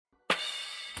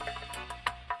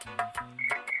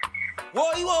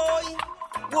Woy, woy,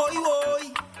 woy,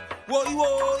 woy, woy,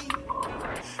 woy.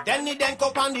 Then the dank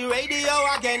up on the radio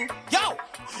again. Yo!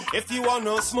 If you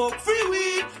wanna smoke free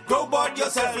weed, grow bud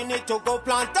yourself. You need to go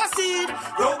plant a seed.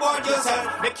 Grow bud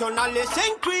yourself. Make your knowledge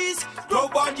increase. Grow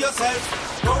bud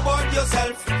yourself. Grow bud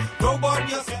yourself. Grow bud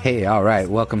yourself. Hey, all right.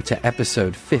 Welcome to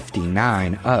episode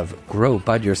 59 of Grow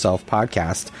Bud Yourself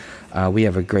podcast. We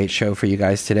have a great show for you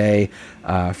guys today.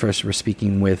 First, we're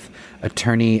speaking with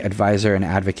attorney, advisor, and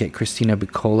advocate Christina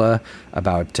Bucola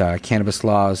about cannabis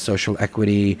laws, social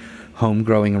equity, home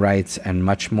growing rights, and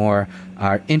much more.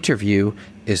 Our interview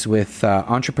is with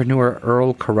entrepreneur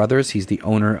Earl Carruthers. He's the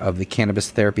owner of the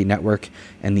Cannabis Therapy Network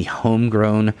and the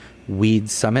Homegrown Weed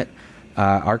Summit.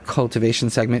 Our cultivation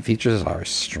segment features our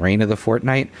strain of the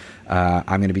fortnight.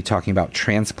 I'm going to be talking about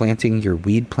transplanting your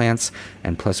weed plants,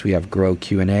 and plus we have Grow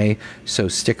Q&A, so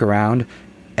stick around.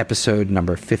 Episode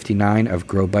number 59 of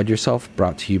Grow Bud Yourself,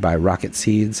 brought to you by Rocket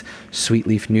Seeds, Sweet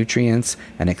Leaf Nutrients,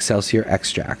 and Excelsior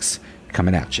Extracts,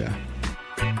 coming at you.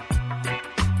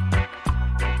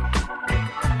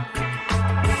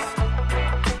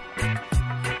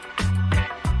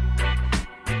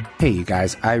 Hey, you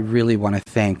guys, I really want to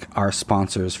thank our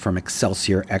sponsors from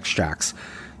Excelsior Extracts.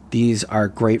 These are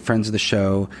great friends of the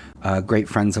show, great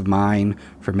friends of mine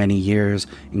for many years,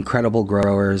 incredible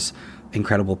growers,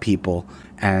 incredible people,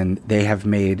 and they have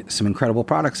made some incredible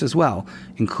products as well,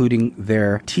 including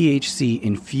their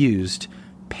THC-infused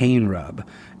pain rub.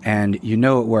 And you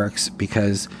know it works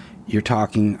because you're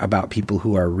talking about people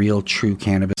who are real, true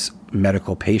cannabis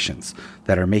medical patients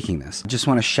that are making this. Just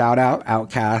want to shout out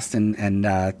Outcast and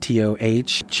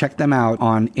TOH. Check them out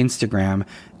on Instagram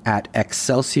at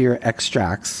Excelsior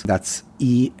Extracts. That's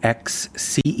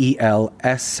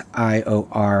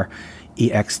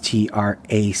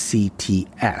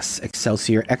EXCELSIOREXTRACTS.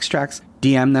 Excelsior Extracts.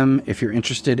 DM them if you're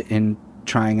interested in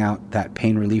trying out that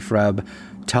pain relief rub.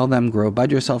 Tell them Grow Bud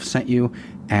Yourself sent you.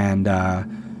 And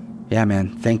yeah,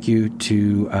 man, thank you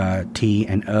to T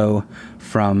and O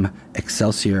from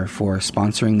Excelsior for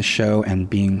sponsoring the show and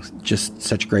being just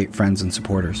such great friends and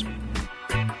supporters.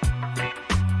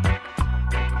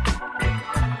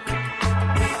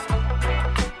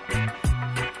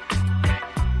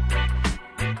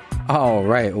 All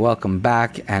right, welcome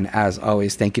back. And as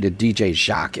always, thank you to DJ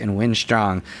Jacques and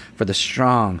Winstrong for the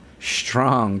strong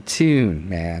tune,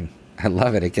 man. I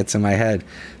love it. It gets in my head.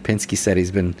 Pinsky said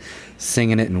he's been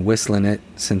singing it and whistling it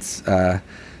since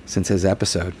his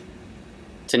episode.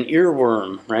 It's an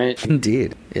earworm, right?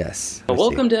 Indeed, yes. Well,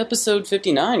 welcome to episode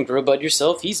 59, Grow Bud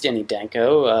Yourself. He's Danny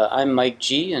Danko. I'm Mike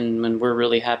G, and we're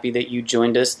really happy that you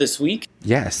joined us this week.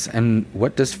 Yes, and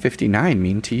what does 59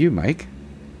 mean to you, Mike?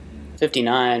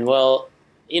 59, well,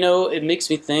 you know, it makes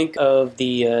me think of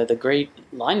the great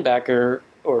linebacker,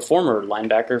 or former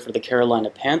linebacker for the Carolina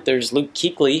Panthers, Luke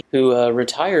Kuechly, who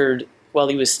retired while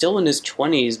he was still in his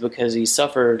 20s because he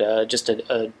suffered just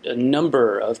a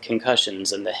number of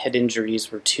concussions and the head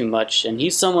injuries were too much. And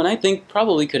he's someone I think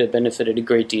probably could have benefited a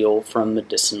great deal from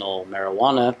medicinal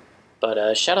marijuana.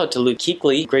 But shout out to Luke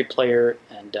Kuechly, great player,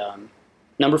 and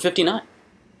number 59.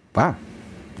 Wow.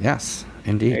 Yes,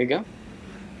 indeed. There you go.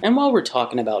 And while we're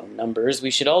talking about numbers, we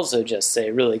should also just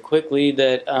say really quickly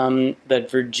that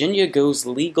that Virginia goes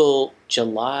legal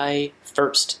July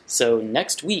 1st. So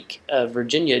next week,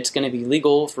 Virginia, it's going to be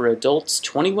legal for adults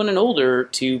 21 and older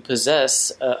to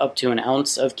possess up to an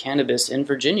ounce of cannabis in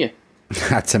Virginia.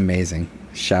 That's amazing.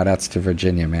 Shout outs to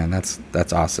Virginia, man. That's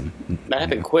awesome. That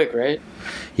happened quick, right?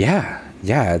 Yeah,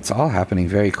 it's all happening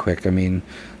very quick. I mean,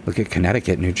 look at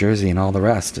Connecticut, New Jersey, and all the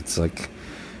rest. It's like,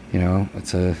 you know,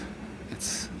 it's an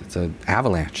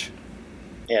avalanche.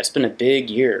 Yeah, it's been a big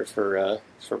year for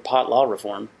pot law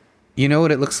reform. You know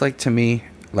what it looks like to me?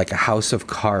 Like a house of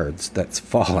cards that's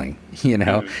falling, you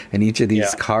know? And each of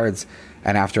these cards,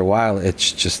 and after a while,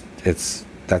 that's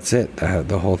it.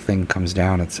 The whole thing comes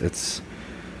down. It's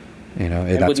you know.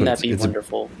 And wouldn't that be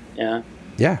wonderful? Yeah.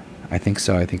 Yeah, I think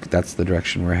so. I think that's the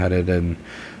direction we're headed, and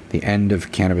the end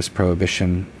of cannabis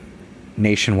prohibition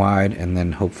nationwide, and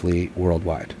then hopefully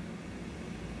worldwide.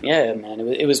 Yeah, man.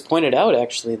 It was pointed out,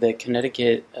 actually, that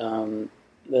Connecticut,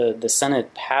 the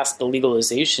Senate passed the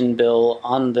legalization bill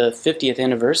on the 50th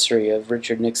anniversary of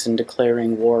Richard Nixon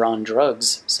declaring war on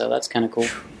drugs. So that's kind of cool.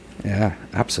 Yeah,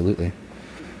 absolutely.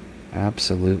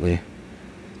 Absolutely.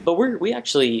 But we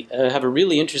actually have a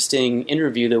really interesting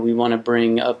interview that we want to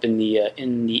bring up in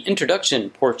the introduction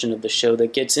portion of the show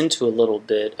that gets into a little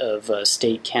bit of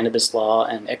state cannabis law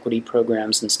and equity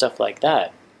programs and stuff like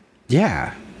that.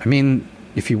 Yeah. I mean,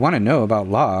 if you want to know about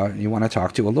law, you want to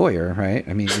talk to a lawyer, right?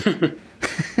 I mean,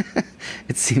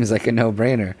 it seems like a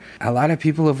no-brainer. A lot of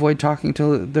people avoid talking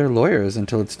to their lawyers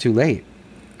until it's too late.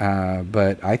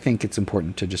 But I think it's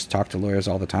important to just talk to lawyers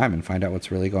all the time and find out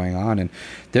what's really going on. And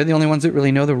they're the only ones that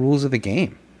really know the rules of the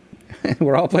game.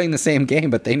 We're all playing the same game,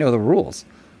 but they know the rules.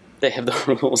 They have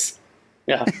the rules.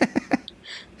 Yeah.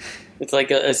 It's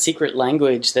like a secret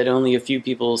language that only a few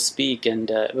people speak.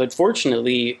 But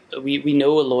fortunately, we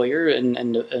know a lawyer and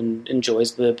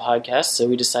enjoys the podcast, so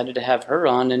we decided to have her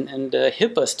on and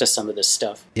hip us to some of this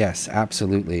stuff. Yes,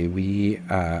 absolutely. We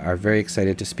are very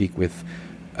excited to speak with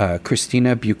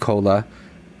Christina Bucola,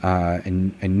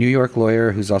 a New York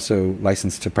lawyer who's also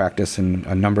licensed to practice in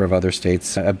a number of other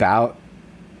states, about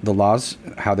the laws,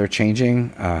 how they're changing,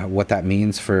 what that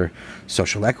means for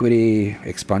social equity,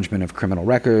 expungement of criminal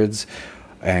records,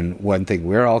 and one thing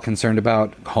we're all concerned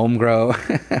about, home grow,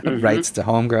 rights to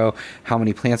home grow. How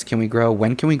many plants can we grow?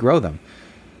 When can we grow them?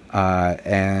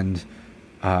 And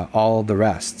all the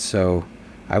rest. So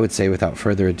I would say without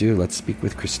further ado, let's speak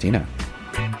with Christina.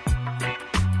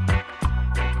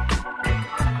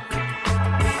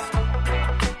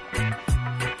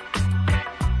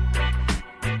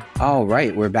 All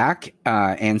right, we're back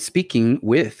and speaking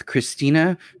with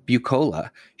Christina Bucola.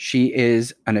 She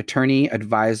is an attorney,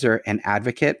 advisor, and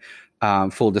advocate.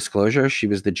 Full disclosure, she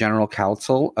was the general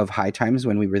counsel of High Times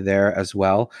when we were there as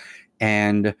well.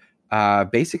 And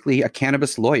basically a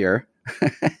cannabis lawyer,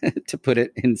 to put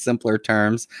it in simpler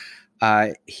terms,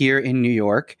 here in New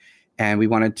York. And we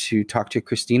wanted to talk to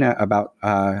Christina about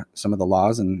some of the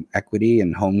laws and equity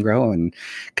and home grow and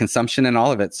consumption and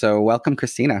all of it. So welcome,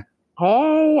 Christina.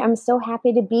 Hey, I'm so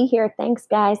happy to be here. Thanks,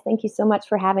 guys. Thank you so much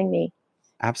for having me.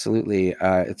 Absolutely.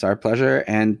 It's our pleasure.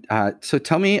 And so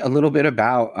tell me a little bit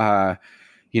about,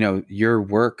 your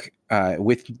work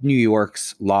with New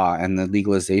York's law and the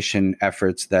legalization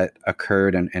efforts that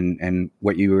occurred and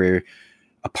what you were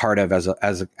a part of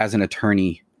as an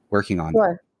attorney working on.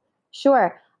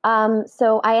 Sure.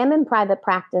 So I am in private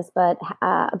practice, but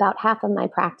about half of my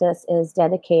practice is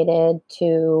dedicated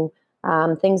to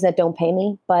things that don't pay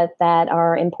me, but that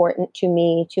are important to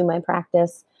me, to my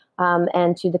practice,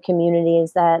 and to the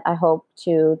communities that I hope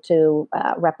to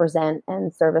represent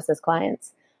and service as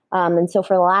clients. And so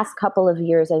for the last couple of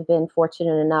years, I've been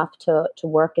fortunate enough to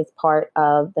work as part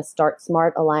of the Start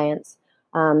Smart Alliance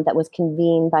that was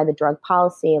convened by the Drug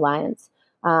Policy Alliance.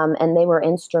 And they were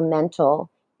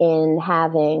instrumental in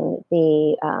having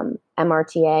the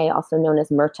MRTA, also known as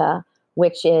MRTA,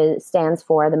 which stands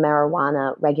for the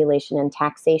Marijuana Regulation and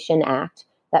Taxation Act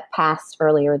that passed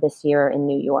earlier this year in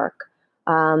New York.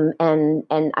 And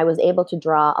I was able to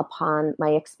draw upon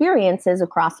my experiences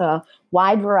across a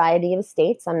wide variety of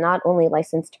states. I'm not only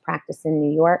licensed to practice in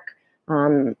New York,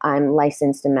 I'm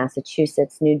licensed in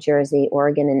Massachusetts, New Jersey,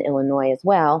 Oregon, and Illinois as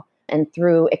well. And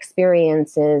through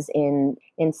experiences in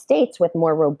states with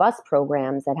more robust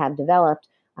programs that have developed,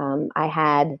 I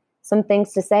had some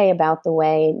things to say about the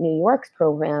way New York's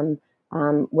program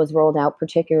was rolled out,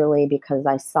 particularly because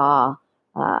I saw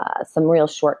some real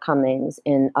shortcomings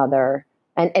in other,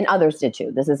 and others did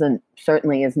too. This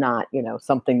certainly is not,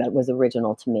 something that was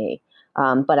original to me,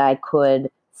 but I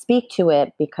could speak to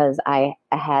it because I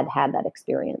had that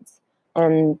experience.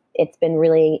 And it's been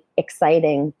really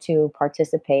exciting to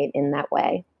participate in that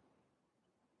way.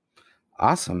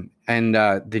 Awesome. And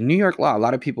the New York law, a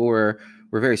lot of people were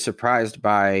very surprised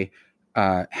by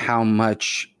how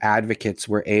much advocates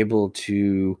were able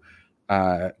to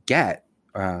get,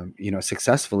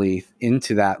 successfully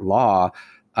into that law.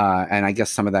 And I guess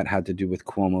some of that had to do with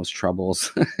Cuomo's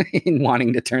troubles in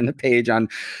wanting to turn the page on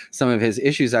some of his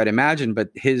issues, I'd imagine.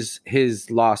 But his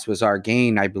loss was our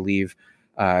gain, I believe,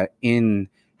 in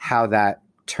how that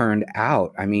turned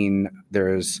out. I mean,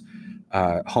 there's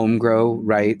home grow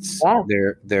rights. Yeah.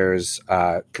 There's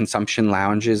consumption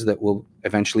lounges that will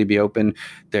eventually be open.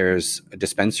 There's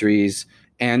dispensaries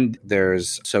and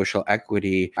there's social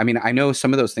equity. I mean, I know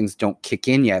some of those things don't kick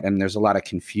in yet, and there's a lot of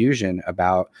confusion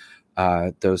about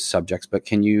those subjects, but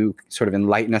can you sort of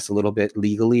enlighten us a little bit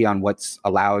legally on what's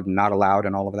allowed and not allowed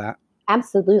and all of that?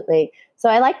 Absolutely. So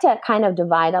I like to kind of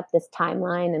divide up this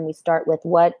timeline, and we start with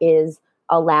what is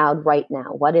allowed right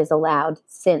now, what is allowed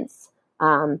since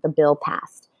the bill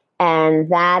passed.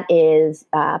 And that is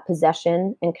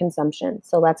possession and consumption.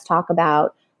 So let's talk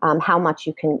about how much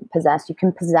you can possess.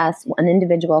 An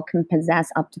individual can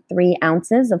possess up to 3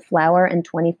 ounces of flour and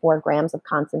 24 grams of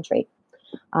concentrate.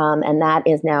 And that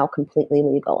is now completely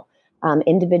legal.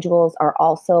 Individuals are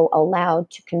also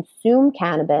allowed to consume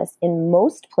cannabis in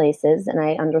most places, and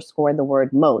I underscore the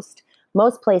word most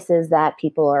places that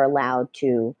people are allowed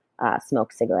to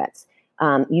smoke cigarettes.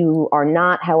 You are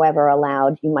not, however,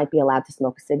 you might be allowed to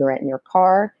smoke a cigarette in your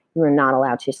car. You are not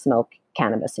allowed to smoke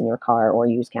cannabis in your car or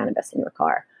use cannabis in your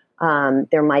car.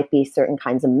 There might be certain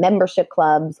kinds of membership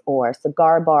clubs or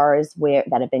cigar bars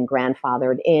that have been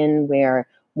grandfathered in, where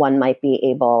one might be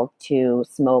able to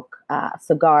smoke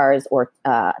cigars or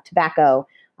tobacco.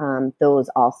 Those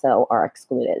also are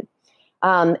excluded.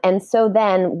 And so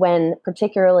then, when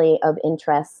particularly of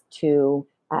interest to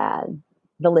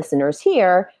the listeners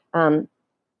here,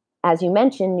 as you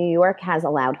mentioned, New York has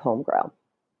allowed home grow.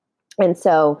 And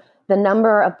so the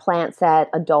number of plants that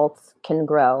adults can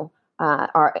grow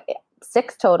are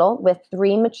 6 total, with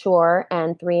 3 mature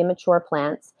and 3 immature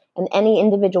plants. And any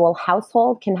individual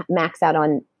household can max out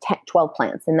on 12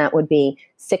 plants, and that would be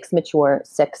 6 mature,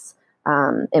 6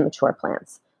 immature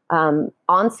plants.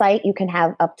 On site, you can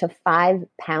have up to 5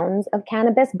 pounds of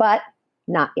cannabis, but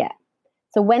not yet.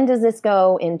 So when does this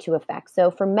go into effect?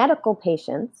 So for medical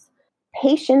patients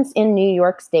in New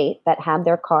York State that have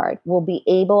their card will be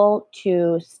able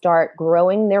to start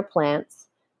growing their plants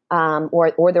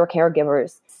or their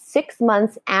caregivers 6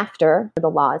 months after the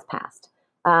law is passed,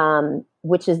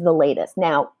 which is the latest.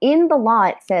 Now, in the law,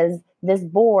 it says this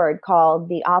board called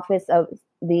the Office of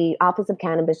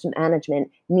Cannabis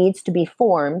Management needs to be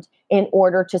formed in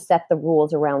order to set the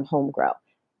rules around home grow.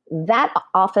 That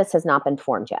office has not been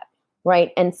formed yet,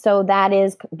 right? And so that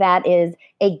is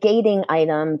a gating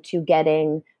item to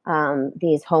getting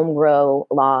these home grow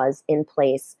laws in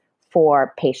place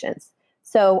for patients.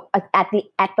 So at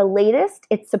the latest,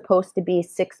 it's supposed to be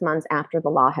 6 months after the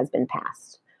law has been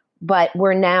passed. But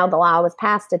the law was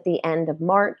passed at the end of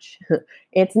March.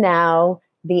 It's now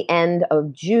the end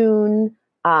of June.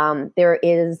 There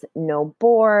is no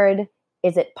board.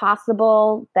 Is it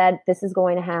possible that this is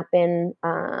going to happen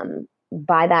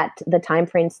by the time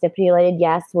frame stipulated?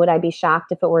 Yes. Would I be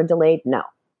shocked if it were delayed? No.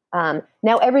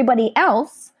 Now, everybody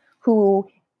else who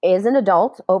is an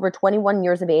adult over 21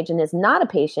 years of age and is not a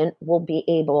patient will be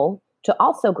able to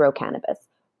also grow cannabis,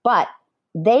 but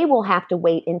they will have to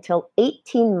wait until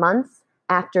 18 months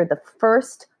after the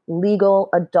first legal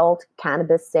adult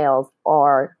cannabis sales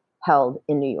are held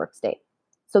in New York State.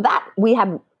 So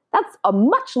that's a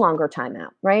much longer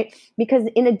timeout, right? Because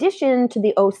in addition to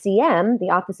the OCM, the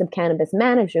Office of Cannabis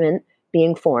Management,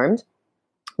 being formed,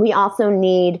 we also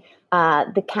need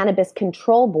the Cannabis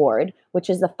Control Board, which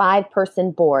is a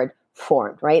 5-person board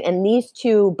formed, right? And these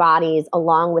two bodies,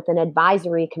 along with an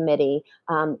advisory committee,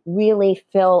 really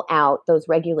fill out those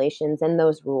regulations and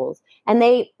those rules, and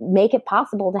they make it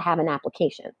possible to have an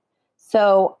application.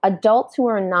 So adults who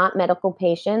are not medical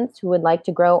patients who would like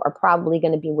to grow are probably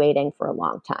going to be waiting for a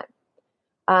long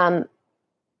time.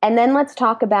 And then let's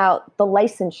talk about the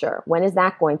licensure. When is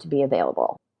that going to be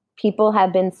available? People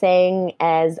have been saying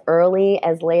as early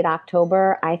as late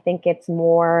October. I think it's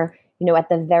more, at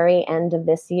the very end of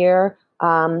this year.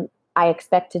 I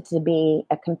expect it to be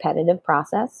a competitive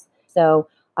process. So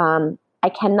I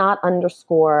cannot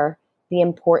underscore the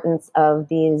importance of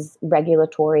these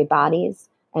regulatory bodies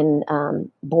and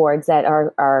boards that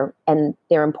are and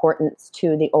their importance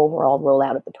to the overall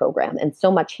rollout of the program. And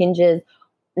so much hinges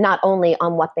not only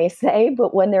on what they say,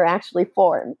 but when they're actually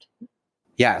formed.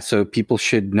 Yeah, so people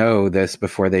should know this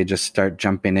before they just start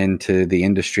jumping into the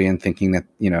industry and thinking that,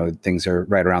 things are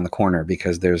right around the corner,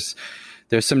 because there's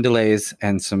some delays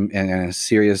and a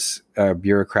serious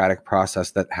bureaucratic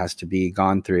process that has to be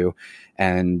gone through,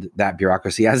 and that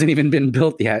bureaucracy hasn't even been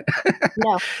built yet.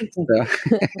 No,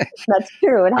 that's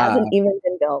true. It hasn't even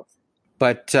been built.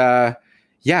 But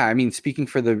speaking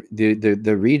for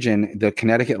the region, the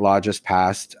Connecticut law just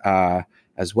passed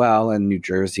as well, and New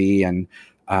Jersey, and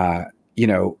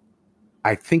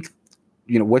I think,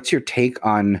 what's your take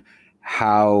on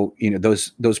how,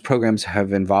 those programs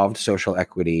have involved social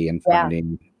equity and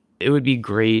funding? Yeah. It would be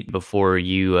great, before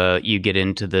you get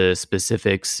into the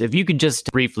specifics, if you could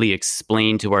just briefly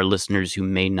explain to our listeners who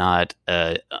may not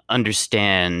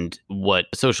understand what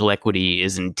social equity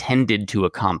is intended to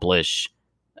accomplish.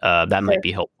 That might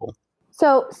be helpful.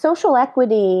 So social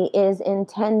equity is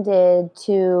intended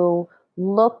to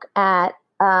look at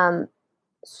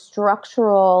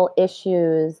structural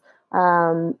issues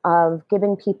of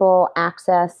giving people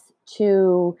access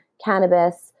to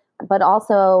cannabis, but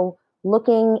also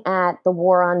looking at the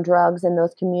war on drugs in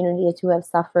those communities who have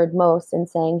suffered most and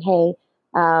saying, hey,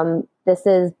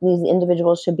 these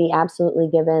individuals should be absolutely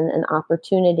given an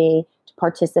opportunity to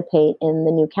participate in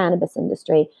the new cannabis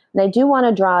industry. And I do want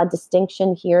to draw a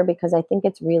distinction here, because I think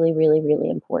it's really, really, really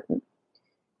important.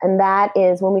 And that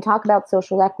is, when we talk about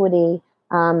social equity,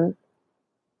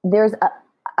 there's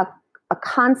a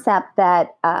concept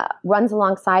that runs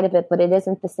alongside of it, but it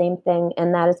isn't the same thing,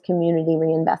 and that is community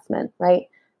reinvestment, right?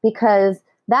 Because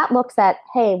that looks at,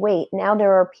 hey, wait, now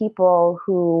there are people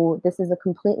who this is a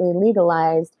completely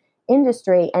legalized,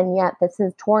 industry. And yet this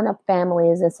has torn up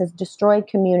families. This has destroyed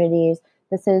communities.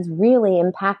 This has really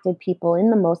impacted people in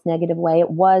the most negative way.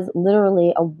 It was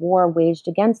literally a war waged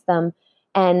against them.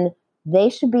 And they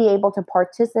should be able to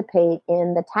participate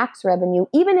in the tax revenue,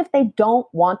 even if they don't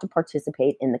want to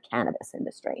participate in the cannabis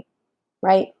industry,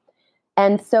 right?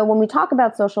 And so when we talk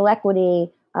about social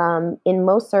equity, in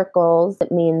most circles,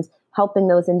 it means helping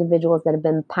those individuals that have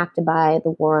been impacted by the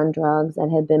war on drugs, that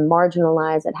have been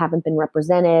marginalized, that haven't been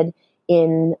represented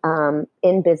in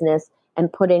business,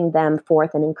 and putting them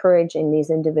forth and encouraging these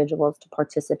individuals to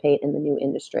participate in the new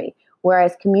industry.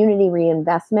 Whereas community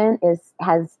reinvestment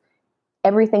has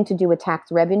everything to do with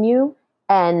tax revenue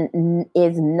and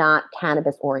is not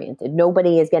cannabis oriented.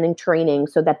 Nobody is getting training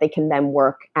so that they can then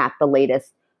work at the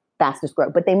latest, fastest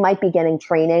growth, but they might be getting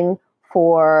training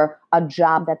for a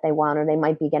job that they want, or they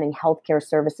might be getting healthcare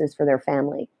services for their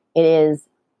family. It is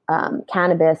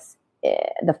cannabis.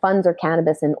 The funds are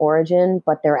cannabis in origin,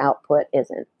 but their output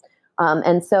isn't.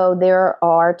 And so there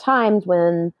are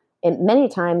many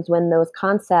times when those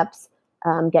concepts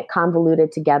get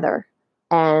convoluted together,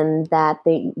 and that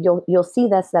you'll see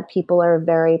that people are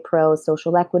very pro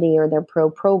social equity, or they're pro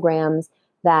programs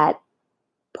that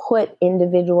put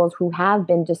individuals who have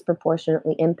been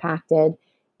disproportionately impacted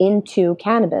into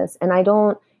cannabis. And I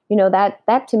don't,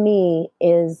 that to me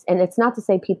is, and it's not to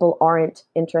say people aren't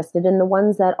interested in the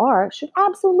ones that are, should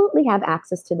absolutely have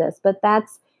access to this, but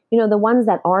that's, the ones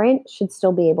that aren't should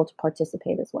still be able to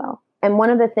participate as well. And one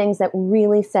of the things that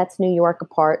really sets New York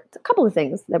apart, a couple of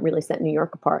things that really set New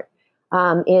York apart,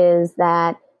 is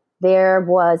that there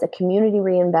was a community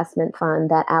reinvestment fund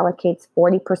that allocates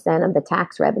 40% of the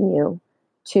tax revenue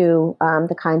to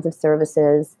the kinds of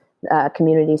services,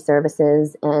 community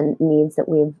services and needs that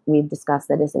we've discussed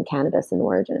that isn't cannabis in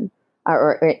origin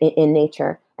or in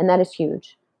nature. And that is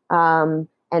huge. And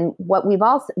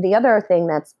the other thing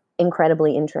that's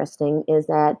incredibly interesting is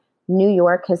that New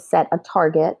York has set a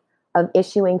target of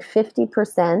issuing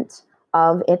 50%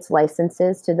 of its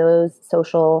licenses to those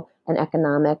social and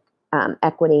economic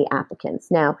equity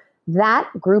applicants. Now, that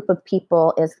group of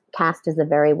people is cast as a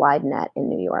very wide net in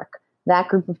New York. That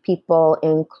group of people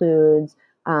includes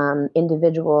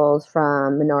individuals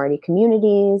from minority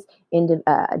communities,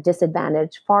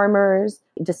 disadvantaged farmers,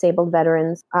 disabled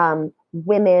veterans,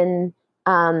 women,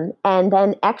 and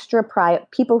then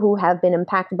people who have been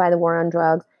impacted by the war on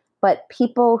drugs, but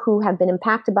people who have been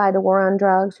impacted by the war on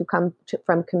drugs who come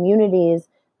from communities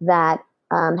that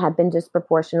have been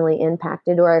disproportionately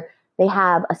impacted, or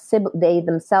they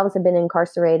themselves have been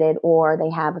incarcerated, or they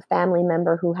have a family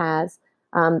member who has.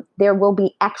 There will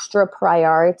be extra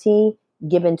priority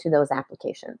given to those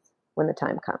applications when the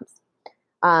time comes.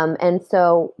 And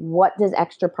so what does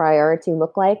extra priority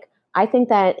look like? I think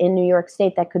that in New York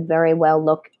State, that could very well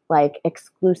look like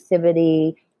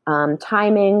exclusivity,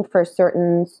 timing for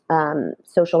certain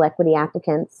social equity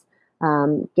applicants,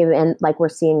 given like we're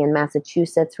seeing in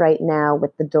Massachusetts right now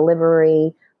with the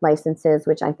delivery licenses,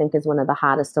 which I think is one of the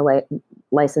hottest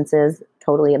licenses,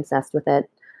 totally obsessed with it.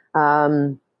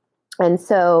 And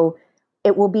so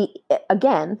it will be,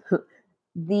 again,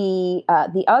 the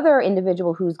other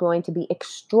individual who's going to be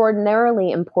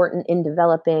extraordinarily important in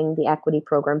developing the equity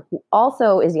program, who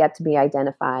also is yet to be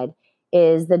identified,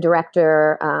 is the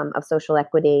director of social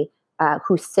equity,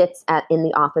 who sits in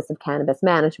the Office of Cannabis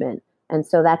Management. And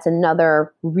so that's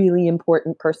another really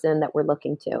important person that we're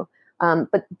looking to.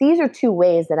 But these are two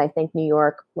ways that I think New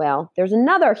York, there's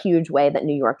another huge way that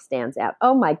New York stands out.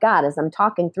 Oh my God, as I'm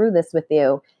talking through this with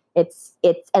you,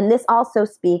 and this also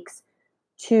speaks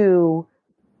to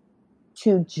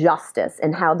justice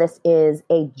and how this is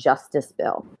a justice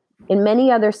bill. In many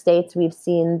other states, we've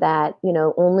seen that,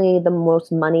 only the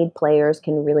most moneyed players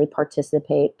can really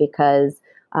participate because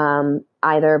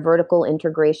either vertical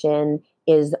integration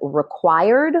is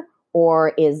required or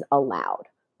is allowed,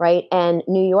 right? And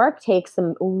New York takes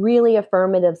some really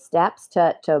affirmative steps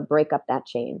to break up that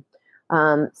chain.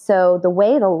 So the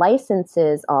way the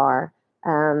licenses are,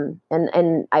 and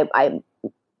I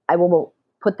will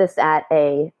put this at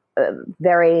a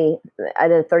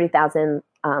 30,000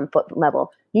 foot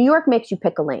level. New York makes you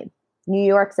pick a lane. New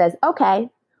York says, okay,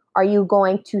 are you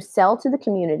going to sell to the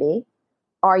community?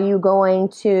 Are you going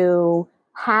to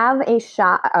have a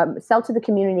shop, sell to the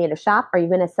community at a shop? Are you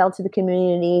going to sell to the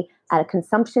community at a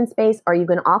consumption space? Are you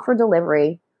going to offer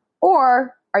delivery?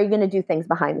 Or are you going to do things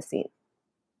behind the scenes?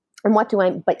 And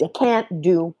but you can't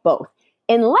do both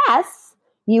unless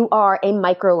you are a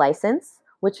micro license,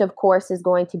 which of course is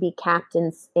going to be capped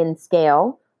in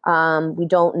scale. We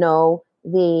don't know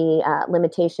the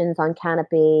limitations on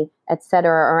canopy, et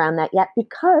cetera, around that yet,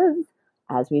 because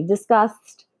as we've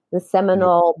discussed, The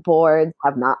Seminole boards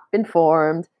have not been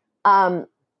formed.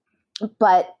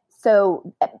 But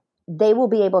so they will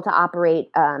be able to operate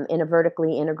in a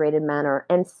vertically integrated manner.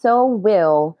 And so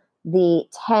will the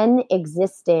 10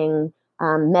 existing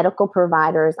medical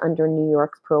providers under New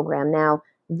York's program. Now,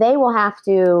 they will have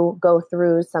to go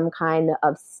through some kind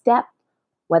of step,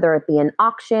 whether it be an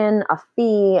auction, a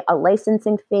fee, a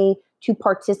licensing fee, to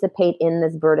participate in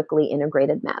this vertically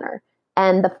integrated manner.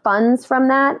 And the funds from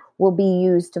that will be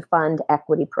used to fund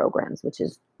equity programs, which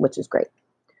is great.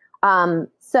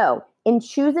 So in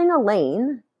choosing a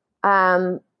lane,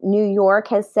 New York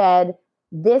has said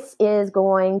this is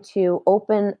going to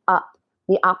open up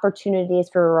the opportunities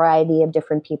for a variety of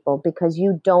different people, because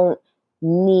you don't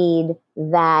need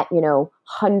that,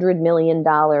 $100 million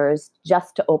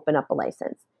just to open up a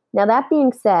license. Now, that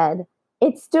being said,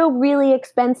 it's still really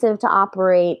expensive to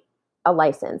operate a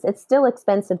license. It's still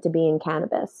expensive to be in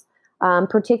cannabis,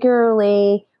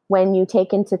 particularly when you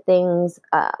take into things,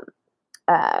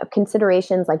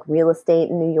 considerations like real estate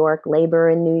in New York, labor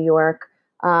in New York.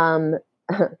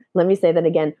 Let me say that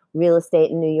again, real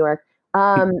estate in New York.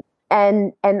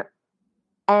 And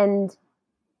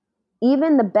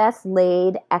even the best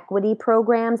laid equity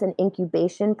programs and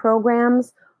incubation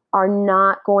programs are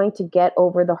not going to get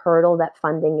over the hurdle that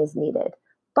funding is needed.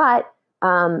 But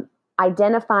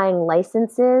identifying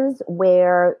licenses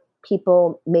where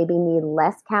people maybe need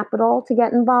less capital to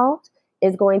get involved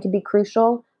is going to be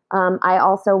crucial. I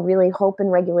also really hope in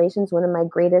regulations. One of my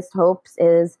greatest hopes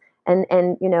is, and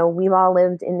we've all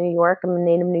lived in New York. I'm a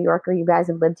native New Yorker. You guys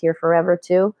have lived here forever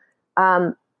too.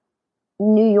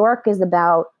 New York is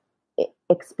about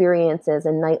experiences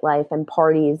and nightlife and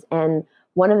parties. And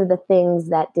one of the things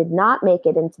that did not make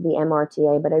it into the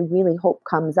MRTA, but I really hope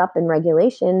comes up in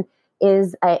regulation,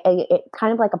 is a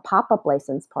kind of like a pop-up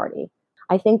license party.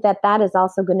 I think that is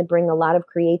also going to bring a lot of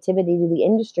creativity to the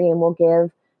industry and will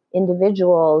give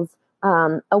individuals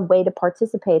a way to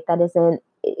participate that isn't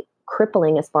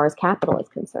crippling as far as capital is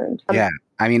concerned. Yeah.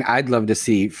 I mean, I'd love to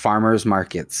see farmers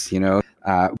markets,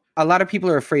 a lot of people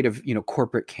are afraid of,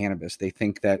 corporate cannabis. They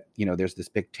think that, there's this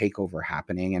big takeover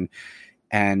happening,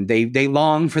 and they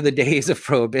long for the days of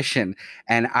prohibition.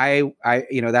 And I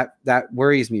that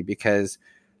worries me, because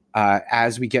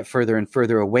as we get further and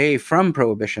further away from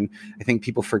prohibition, I think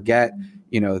people forget,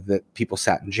 that people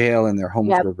sat in jail and their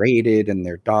homes were raided and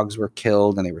their dogs were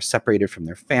killed and they were separated from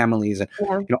their families,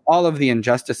 and all of the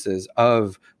injustices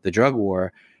of the drug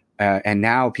war. And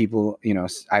now people,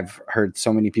 I've heard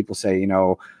so many people say,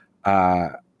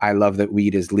 I love that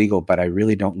weed is legal, but I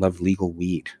really don't love legal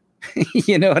weed.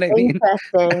 You know what I mean?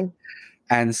 Interesting.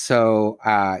 And so,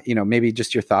 maybe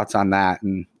just your thoughts on that,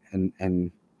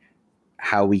 and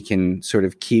how we can sort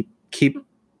of keep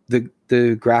the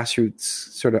grassroots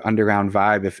sort of underground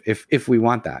vibe if we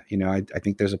want that. I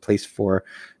think there's a place for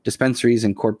dispensaries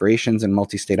and corporations and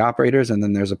multi-state operators, and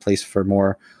then there's a place for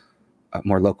more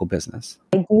local business.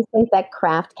 I do think that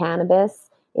craft cannabis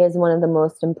is one of the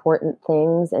most important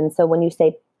things. And so when you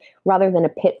say, rather than a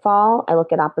pitfall, I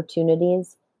look at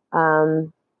opportunities.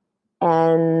 And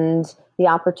the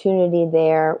opportunity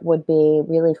there would be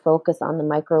really focus on the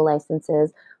micro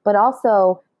licenses, but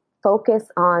also focus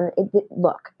on it.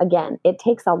 Look, again, it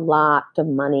takes a lot of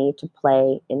money to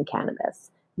play in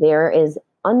cannabis. There is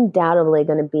undoubtedly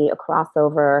going to be a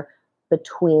crossover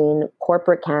between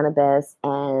corporate cannabis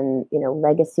and,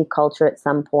 legacy culture at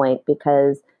some point,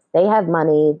 because they have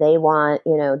money. They want,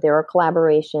 there are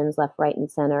collaborations left, right,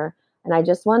 and center. And I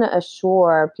just want to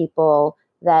assure people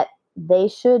that they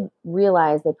should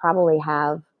realize they probably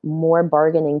have more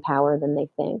bargaining power than they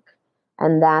think.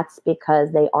 And that's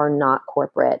because they are not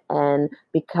corporate, and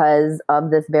because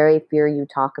of this very fear you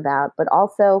talk about. But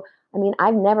also,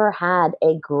 I've never had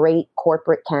a great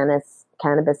corporate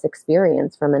cannabis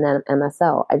experience from an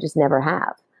MSO. I just never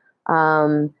have.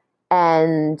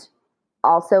 And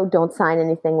also, don't sign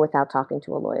anything without talking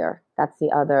to a lawyer. That's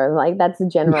the other, that's the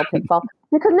general pitfall.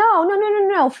 Because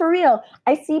no, for real.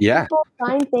 I see people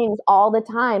sign things all the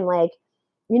time,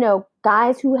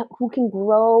 guys who can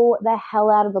grow the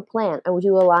hell out of a plant. I would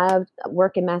do a lot of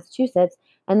work in Massachusetts,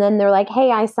 and then they're like,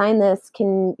 hey, I signed this,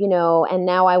 and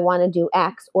now I want to do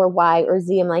X or Y or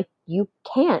Z. I'm like, you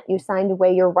can't. You signed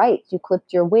away your rights. You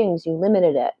clipped your wings. You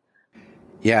limited it.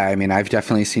 Yeah, I've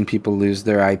definitely seen people lose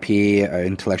their IP,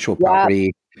 intellectual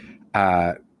property,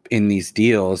 in these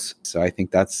deals. So I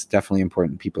think that's definitely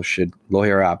important. People should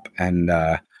lawyer up and,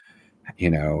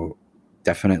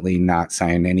 definitely not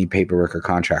sign any paperwork or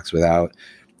contracts without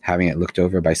having it looked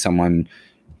over by someone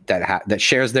that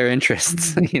shares their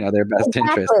interests, their best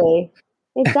interests.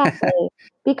 Exactly.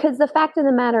 Because the fact of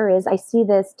the matter is, I see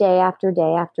this day after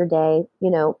day after day,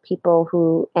 people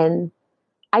who, and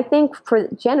I think for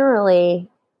generally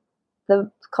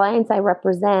the clients I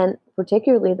represent,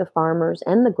 particularly the farmers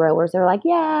and the growers, they're like,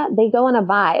 yeah, they go on a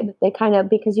vibe. They kind of,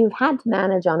 because you've had to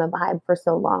manage on a vibe for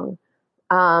so long.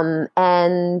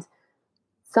 And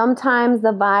sometimes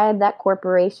the vibe that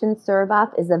corporations serve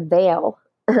up is a veil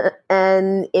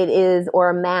and it is, or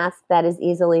a mask that is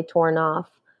easily torn off.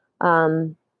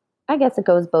 I guess it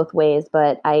goes both ways,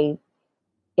 but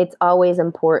it's always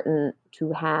important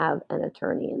to have an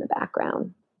attorney in the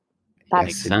background. That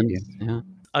makes sense. Yeah.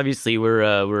 Obviously,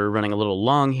 we're running a little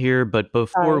long here, but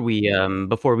before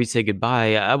we say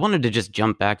goodbye, I wanted to just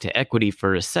jump back to equity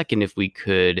for a second, if we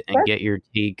could, and get your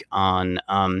take on.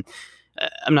 I'm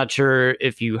not sure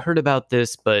if you heard about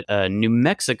this, but New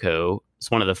Mexico is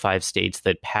one of the 5 states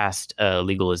that passed a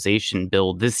legalization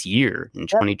bill this year in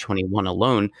 2021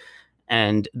 alone.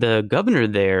 And the governor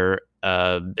there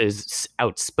is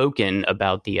outspoken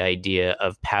about the idea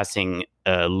of passing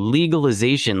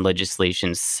legalization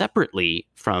legislation separately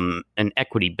from an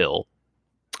equity bill.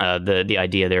 The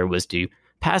idea there was to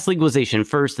pass legalization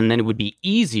first, and then it would be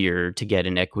easier to get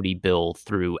an equity bill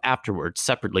through afterwards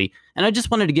separately. And I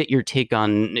just wanted to get your take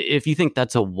on if you think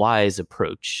that's a wise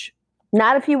approach.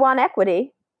 Not if you want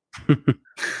equity.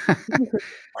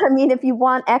 I mean, if you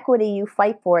want equity, you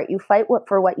fight for it. You fight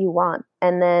for what you want.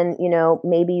 And then,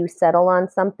 maybe you settle on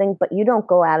something, but you don't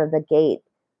go out of the gate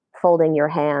folding your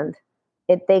hand.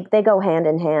 They go hand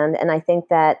in hand. And I think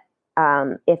that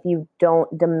if you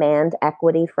don't demand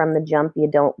equity from the jump, you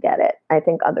don't get it. I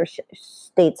think other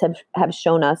states have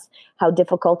shown us how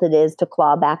difficult it is to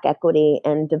claw back equity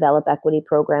and develop equity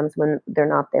programs when they're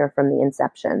not there from the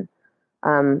inception.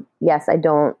 Yes,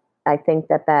 I think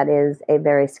that is a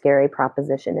very scary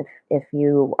proposition if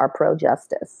you are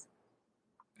pro-justice.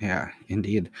 Yeah,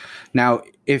 indeed. Now,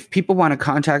 if people want to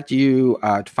contact you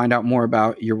to find out more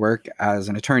about your work as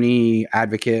an attorney,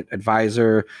 advocate,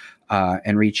 advisor,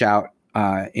 and reach out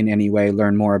in any way,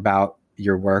 learn more about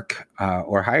your work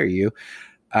or hire you,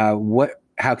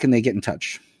 how can they get in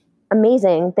touch?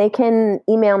 Amazing. They can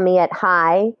email me at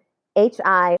hi at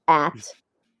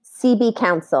CB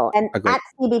Counsel and at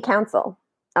CB Counsel.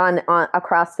 On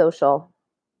across social.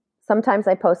 Sometimes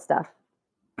I post stuff.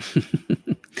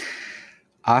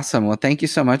 Awesome. Well, thank you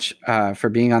so much for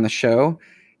being on the show,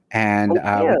 and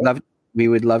we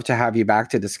would love to have you back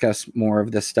to discuss more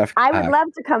of this stuff. I would love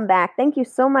to come back. Thank you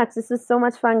so much. This is so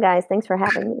much fun, guys. Thanks for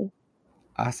having me.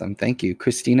 Awesome. Thank you,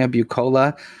 Christina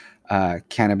Bucola,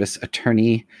 cannabis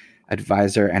attorney,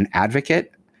 advisor, and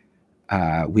advocate.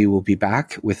 We will be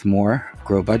back with more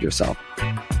Grow Bud Yourself.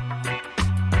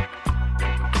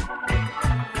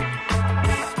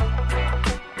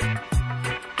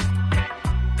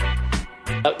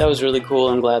 That was really cool.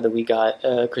 I'm glad that we got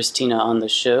Christina on the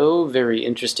show. Very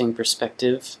interesting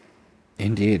perspective.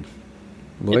 Indeed.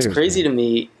 It's crazy to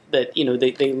me that,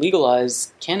 they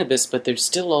legalize cannabis, but there's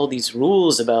still all these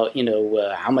rules about,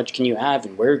 how much can you have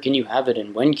and where can you have it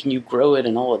and when can you grow it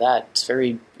and all of that.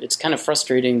 It's kind of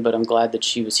frustrating, but I'm glad that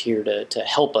she was here to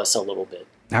help us a little bit.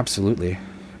 Absolutely.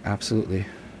 Absolutely.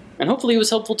 And hopefully it was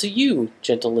helpful to you,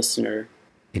 gentle listener.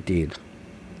 Indeed.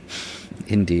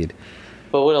 Indeed.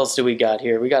 But what else do we got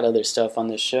here? We got other stuff on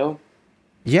this show.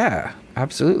 Yeah,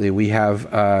 absolutely. We have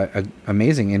an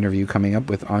amazing interview coming up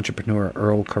with entrepreneur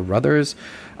Earl Carruthers.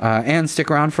 And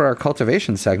stick around for our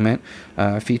cultivation segment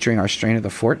featuring our strain of the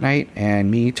fortnight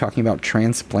and me talking about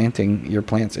transplanting your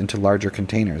plants into larger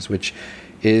containers, which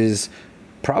is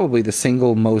probably the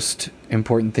single most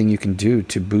important thing you can do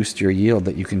to boost your yield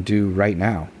that you can do right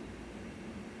now.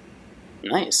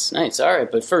 Nice. All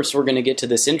right, but first we're going to get to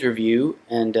this interview,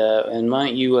 and why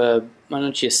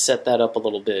don't you set that up a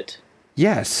little bit?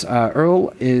 Yes,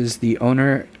 Earl is the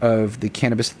owner of the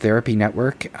Cannabis Therapy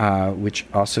Network, which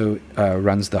also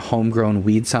runs the Homegrown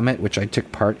Weed Summit, which I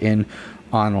took part in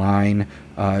online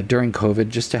during COVID,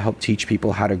 just to help teach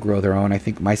people how to grow their own. I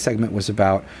think my segment was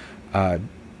about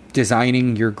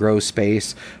designing your grow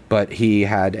space, but he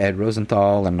had Ed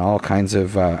Rosenthal and all kinds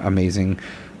of amazing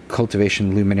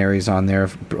cultivation luminaries on there,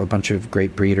 a bunch of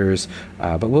great breeders.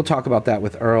 But we'll talk about that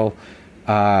with Earl.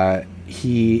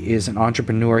 He is an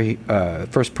entrepreneur,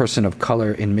 first person of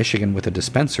color in Michigan with a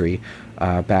dispensary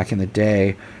back in the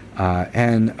day,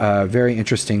 and very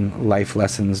interesting life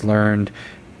lessons learned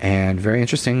and very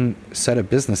interesting set of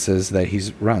businesses that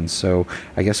he's run. So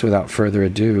I guess without further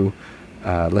ado,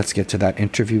 let's get to that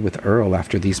interview with Earl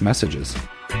after these messages.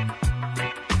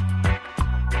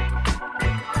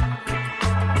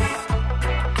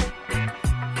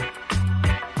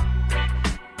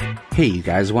 Hey, you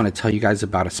guys, want to tell you guys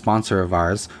about a sponsor of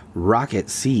ours, Rocket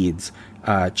Seeds.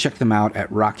 Check them out at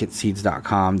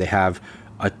rocketseeds.com. They have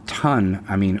a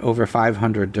ton, over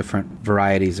 500 different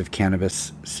varieties of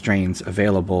cannabis strains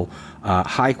available.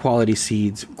 High quality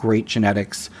seeds, great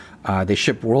genetics. They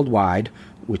ship worldwide,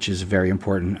 which is very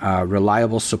important.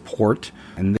 Reliable support.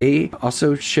 And they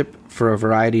also ship for a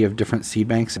variety of different seed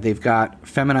banks. They've got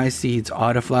feminized seeds,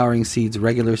 autoflowering seeds,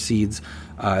 regular seeds,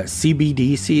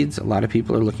 CBD seeds. A lot of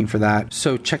people are looking for that.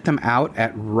 So check them out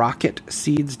at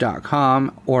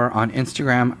rocketseeds.com or on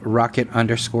Instagram,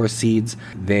 rocket_seeds.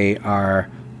 They are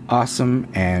awesome,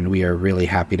 and we are really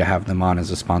happy to have them on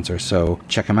as a sponsor. So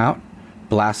check them out,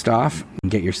 blast off,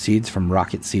 and get your seeds from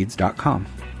rocketseeds.com.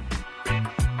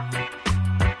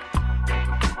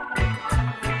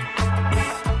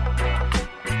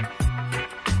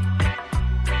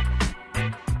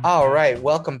 All right,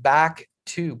 welcome back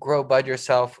to Grow Bud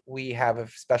Yourself. We have a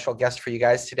special guest for you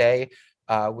guys today.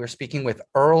 We're speaking with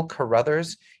Earl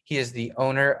Carruthers. He is the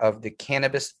owner of the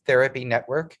Cannabis Therapy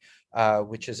Network,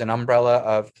 which is an umbrella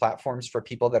of platforms for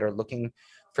people that are looking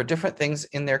for different things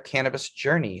in their cannabis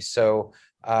journey. So,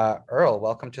 Earl,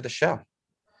 welcome to the show.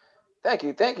 Thank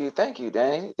you,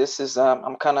 Danny. This is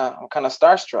I'm kind of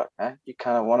starstruck, man. You're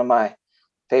kind of one of my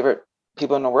favorite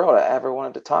people in the world I ever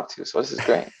wanted to talk to. So this is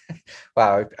great.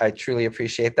 Wow, I truly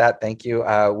appreciate that. Thank you.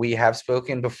 We have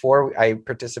spoken before. I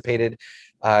participated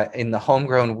in the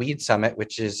Homegrown Weed Summit,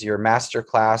 which is your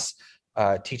masterclass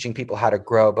teaching people how to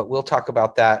grow. But we'll talk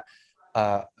about that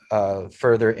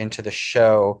further into the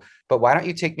show. But why don't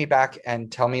you take me back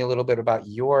and tell me a little bit about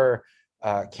your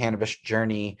cannabis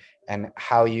journey and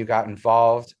how you got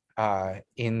involved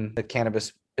in the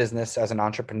cannabis business as an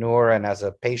entrepreneur and as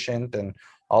a patient and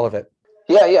all of it.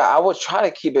 Yeah. I would try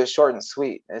to keep it short and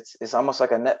sweet. It's almost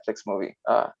like a Netflix movie.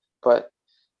 But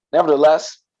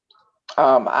nevertheless,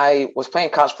 I was playing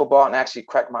college football and actually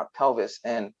cracked my pelvis,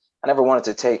 and I never wanted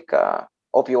to take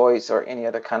opioids or any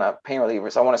other kind of pain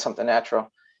relievers. I wanted something natural.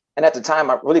 And at the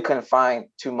time, I really couldn't find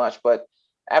too much. But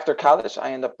after college,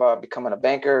 I ended up becoming a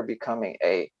banker, becoming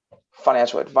a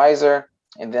financial advisor.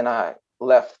 And then I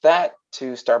left that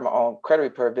to start my own credit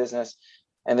repair business.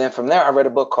 And then from there, I read a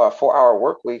book called 4 Hour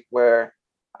Workweek, where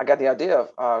I got the idea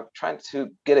of trying to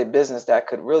get a business that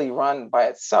could really run by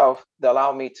itself, that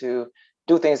allowed me to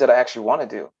do things that I actually want to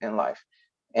do in life.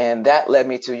 And that led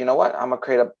me to, you know what, I'm going to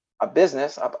create a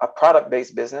business, a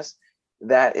product-based business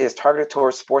that is targeted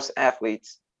towards sports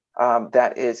athletes,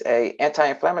 that is a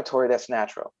anti-inflammatory that's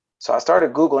natural. So I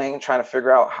started Googling, trying to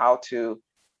figure out how to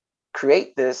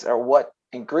create this or what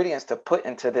ingredients to put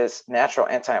into this natural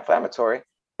anti-inflammatory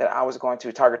that I was going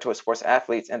to target towards sports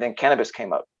athletes. And then cannabis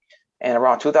came up. And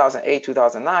around 2008,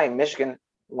 2009, Michigan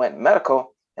went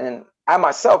medical. And I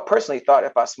myself personally thought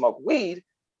if I smoke weed,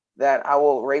 that I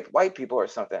will rape white people or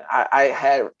something. I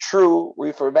had true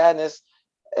reefer madness.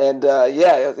 And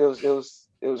it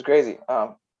was crazy.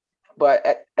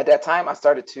 But at that time, I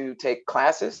started to take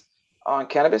classes on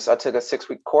cannabis. I took a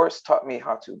 6-week course, taught me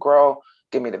how to grow,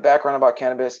 gave me the background about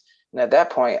cannabis. And at that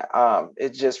point,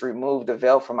 it just removed the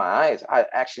veil from my eyes. I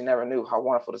actually never knew how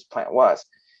wonderful this plant was.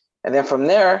 And then from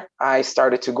there, I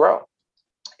started to grow.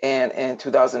 And in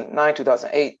 2009,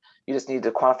 2008, you just needed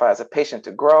to qualify as a patient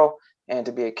to grow, and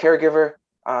to be a caregiver.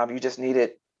 You just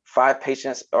needed 5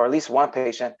 patients, or at least 1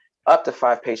 patient, up to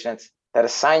 5 patients that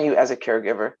assign you as a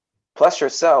caregiver, plus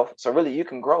yourself. So really, you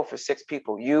can grow for 6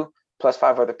 people, you plus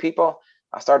 5 other people.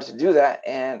 I started to do that,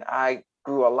 and I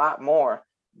grew a lot more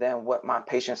than what my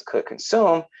patients could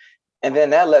consume. And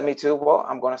then that led me to, well,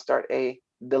 I'm going to start a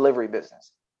delivery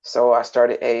business. So I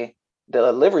started a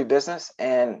delivery business,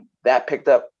 and that picked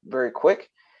up very quick.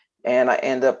 And I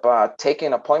ended up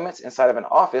taking appointments inside of an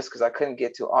office because I couldn't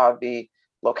get to all the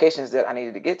locations that I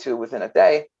needed to get to within a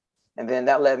day. And then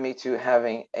that led me to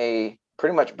having a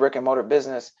pretty much brick and mortar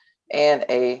business and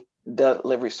a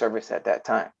delivery service at that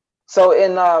time. So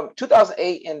in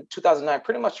 2008 and 2009,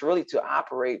 pretty much really to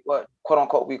operate what quote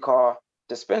unquote we call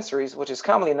dispensaries, which is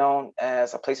commonly known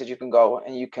as a place that you can go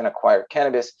and you can acquire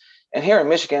cannabis. And here in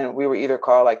Michigan, we were either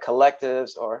called like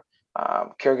collectives or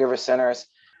caregiver centers.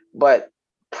 But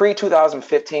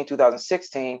pre-2015,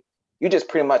 2016, you just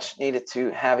pretty much needed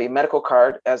to have a medical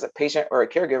card as a patient or a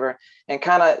caregiver. And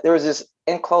kind of there was this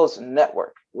enclosed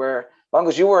network where as long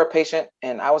as you were a patient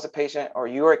and I was a patient, or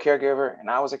you were a caregiver and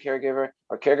I was a caregiver,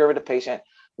 or caregiver to patient,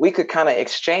 we could kind of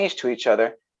exchange to each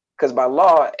other, because by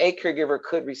law, a caregiver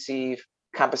could receive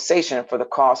compensation for the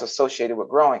costs associated with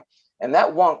growing. And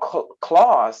that one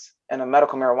clause in the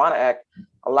Medical Marijuana Act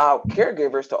allowed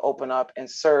caregivers to open up and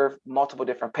serve multiple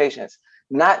different patients,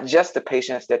 not just the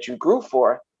patients that you grew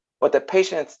for, but the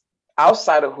patients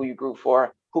outside of who you grew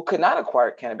for who could not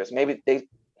acquire cannabis. Maybe they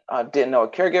didn't know a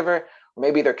caregiver, or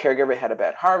maybe their caregiver had a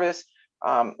bad harvest,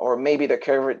 or maybe their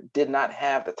caregiver did not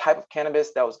have the type of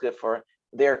cannabis that was good for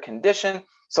their condition.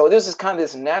 So this is kind of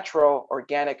this natural,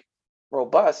 organic,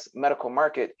 robust medical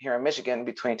market here in Michigan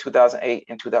between 2008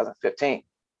 and 2015.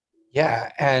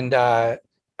 Yeah, and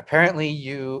apparently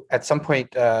you at some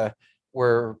point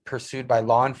were pursued by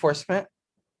law enforcement.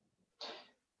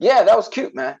 Yeah, that was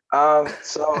cute, man.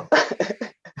 So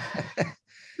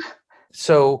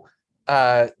so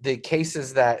the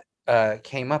cases that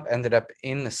came up ended up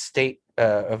in the state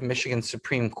of Michigan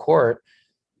Supreme Court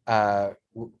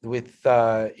with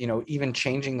even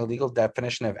changing the legal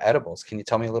definition of edibles. Can you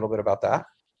tell me a little bit about that?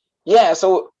 Yeah,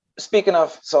 so speaking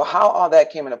of, so how all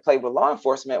that came into play with law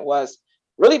enforcement was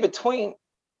really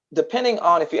depending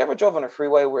on if you ever drove on a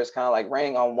freeway where it's kind of like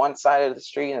raining on one side of the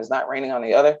street and it's not raining on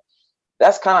the other.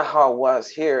 That's kind of how it was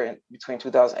here in between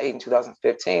 2008 and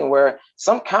 2015, where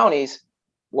some counties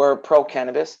were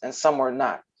pro-cannabis and some were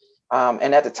not.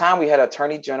 And at the time, we had an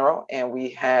attorney general and we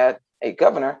had a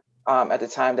governor at the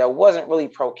time that wasn't really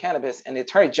pro-cannabis. And the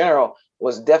attorney general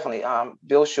was definitely,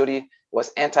 Bill Schuette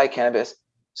was anti-cannabis.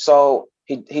 So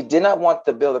he did not want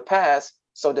the bill to pass.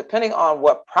 So depending on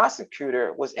what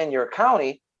prosecutor was in your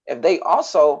county, if they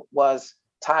also was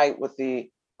tied with the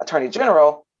attorney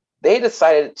general, they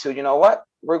decided to, you know what,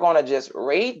 we're going to just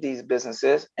raid these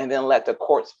businesses and then let the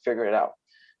courts figure it out.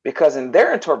 Because in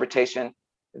their interpretation,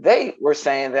 they were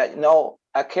saying that, no,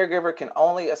 a caregiver can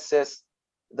only assist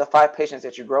the 5 patients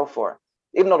that you grow for.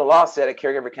 Even though the law said a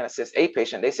caregiver can assist a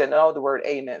patient, they said, no, the word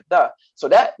a meant the. So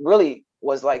that really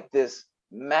was like this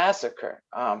massacre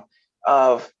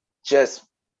of just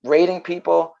raiding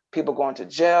people going to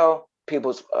jail,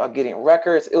 people getting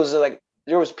records. It was like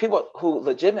there was people who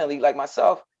legitimately, like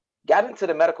myself, got into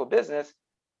the medical business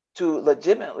to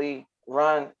legitimately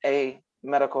run a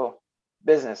medical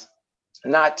business,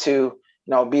 not to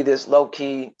be this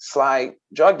low-key sly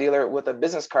drug dealer with a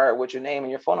business card with your name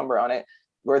and your phone number on it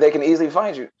where they can easily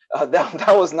find you.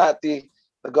 That was not the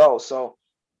goal. So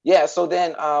yeah, so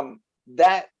then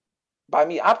that by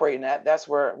me operating that's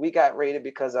where we got raided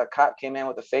because a cop came in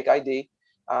with a fake ID,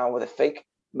 with a fake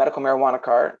medical marijuana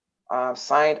card,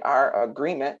 signed our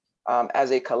agreement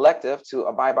as a collective to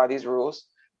abide by these rules.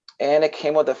 And it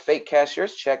came with a fake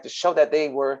cashier's check to show that they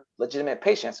were legitimate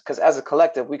patients. Because as a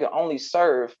collective, we can only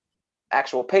serve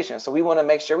actual patients. So we want to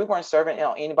make sure we weren't serving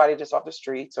anybody just off the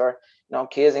streets or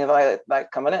kids, anything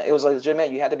like coming in. It was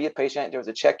legitimate. You had to be a patient. There was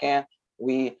a check-in.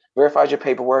 We verified your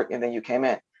paperwork, and then you came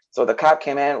in. So the cop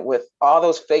came in with all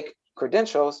those fake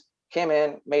credentials, came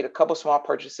in, made a couple small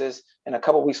purchases, and a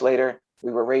couple weeks later,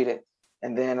 we were raided.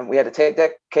 And then we had to take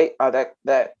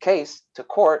that case to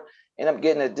court. Ended up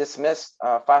getting it dismissed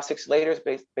 5-6 later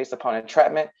based upon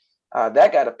entrapment.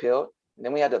 That got appealed. And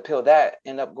then we had to appeal that.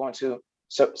 End up going to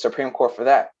Supreme Court for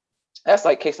that. That's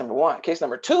like case number 1. Case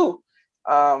number 2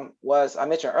 was, I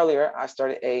mentioned earlier, I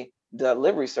started a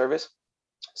delivery service.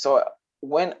 So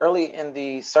when early in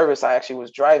the service, I actually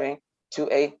was driving to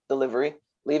a delivery,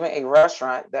 leaving a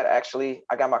restaurant that actually,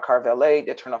 I got my car valeted,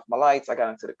 they turned off my lights, I got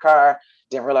into the car,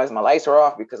 didn't realize my lights were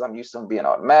off because I'm used to them being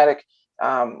automatic.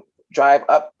 Drive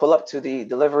up, pull up to the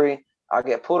delivery, I'll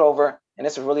get pulled over. And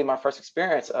this is really my first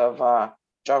experience of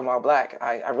driving while black.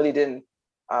 I really didn't,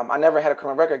 I never had a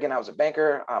criminal record. Again, I was a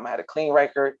banker. I had a clean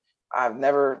record. I've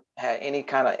never had any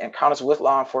kind of encounters with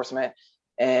law enforcement.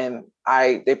 And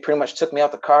they pretty much took me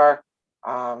out the car,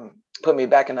 put me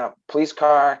back in a police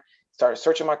car, started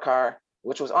searching my car,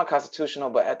 which was unconstitutional.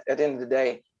 But at the end of the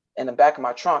day, in the back of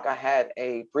my trunk, I had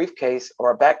a briefcase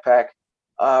or a backpack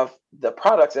of the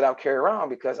products that I'll carry around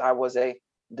because I was a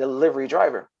delivery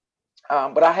driver.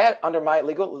 But I had, under my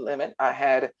legal limit,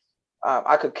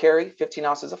 I could carry 15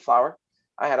 ounces of flour.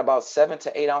 I had about 7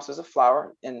 to 8 ounces of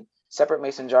flour in separate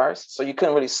mason jars. So you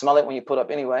couldn't really smell it when you put up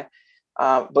anyway.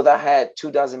 But I had 2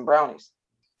 dozen brownies.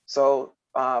 So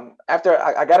after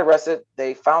I got arrested,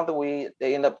 they found the weed.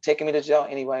 They ended up taking me to jail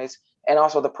anyways. And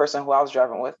also the person who I was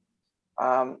driving with.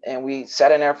 And we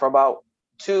sat in there for about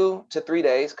 2 to 3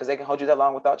 days because they can hold you that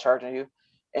long without charging you.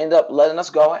 End up letting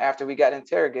us go after we got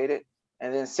interrogated.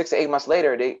 And then 6 to 8 months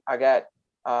later, I got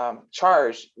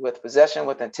charged with possession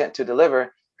with intent to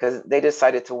deliver because they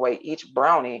decided to weigh each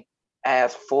brownie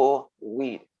as full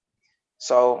weed.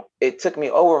 So it took me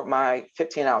over my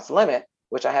 15-ounce limit,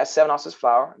 which I had 7 ounces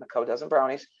flour and a couple dozen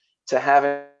brownies, to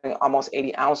having almost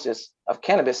 80 ounces of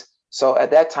cannabis. So at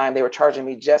that time, they were charging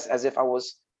me just as if I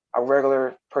was a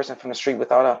regular person from the street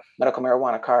without a medical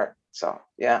marijuana card. So,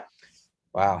 yeah.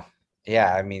 Wow.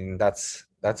 Yeah. I mean, that's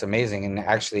amazing. And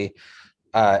actually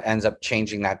ends up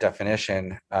changing that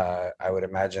definition, I would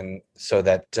imagine, so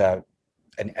that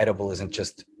an edible isn't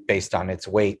just based on its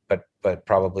weight, but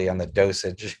probably on the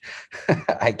dosage.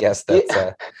 I guess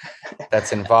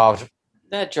that's involved.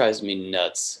 That drives me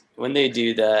nuts when they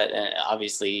do that. And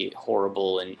obviously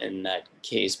horrible in that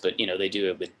case, but they do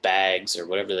it with bags or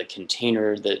whatever the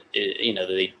container that that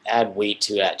they add weight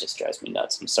to. That just drives me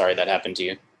nuts. I'm sorry that happened to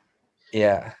you.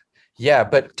 Yeah,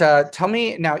 but tell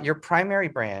me now, your primary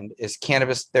brand is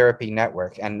Cannabis Therapy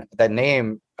Network, and the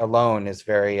name alone is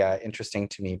very interesting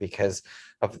to me because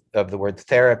of the word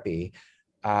therapy.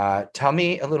 Tell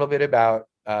me a little bit about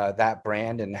that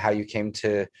brand and how you came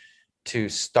to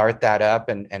start that up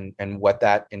and what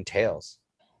that entails.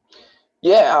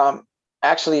 Yeah,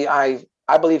 actually, I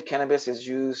believe cannabis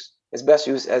is best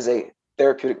used as a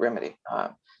therapeutic remedy.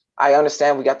 I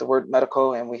understand we got the word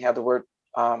medical and we have the word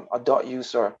adult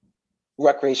use or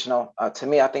recreational. To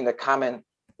me, I think the common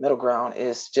middle ground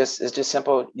is just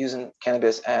simple, using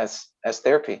cannabis as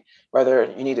therapy.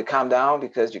 Whether you need to calm down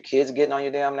because your kids are getting on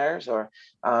your damn nerves, or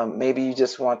maybe you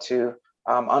just want to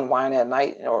unwind at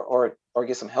night, or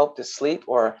get some help to sleep,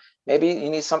 or maybe you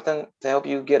need something to help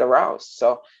you get aroused.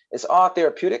 So it's all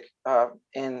therapeutic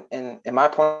in my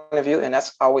point of view, and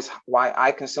that's always why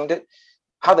I consumed it.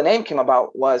 How the name came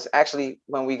about was actually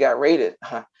when we got raided.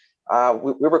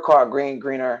 We were called Green,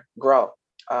 Greener, Grow,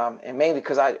 and mainly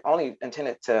because I only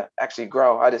intended to actually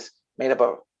grow. I just made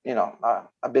up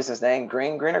a business name,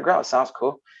 Green, Greener, Grow. It sounds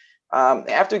cool.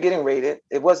 After getting raided,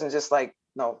 it wasn't just like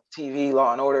TV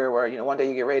Law and Order where one day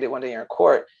you get raided, one day you're in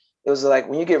court. It was like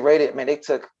when you get raided, man, they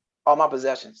took all my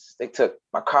possessions. They took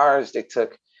my cars.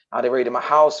 They raided my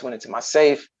house, went into my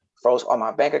safe, froze all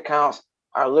my bank accounts.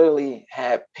 I literally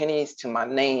had pennies to my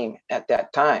name at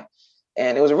that time,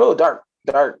 and it was a real dark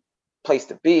place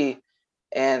to be.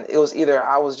 And it was either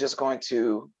I was just going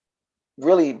to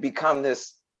really become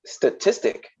this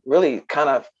statistic, really kind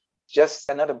of just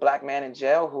another black man in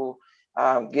jail who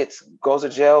goes to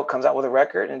jail, comes out with a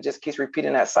record, and just keeps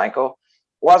repeating that cycle.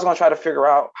 Well, I was going to try to figure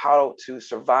out how to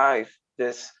survive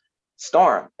this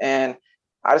storm, and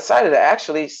I decided to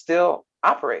actually still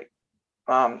operate.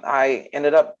 I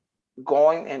ended up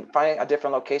going and finding a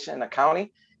different location in the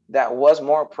county that was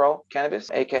more pro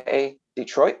cannabis, aka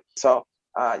Detroit. So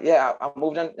I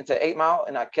moved into 8 Mile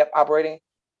and I kept operating,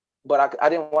 but I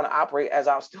didn't want to operate as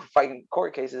I was still fighting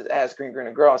court cases as Green,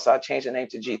 Greener, Grow. So I changed the name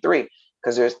to G3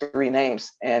 because there's 3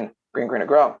 names in Green, Greener,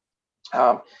 Grow.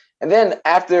 And then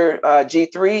after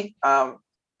G3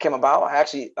 came about, I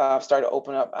actually started to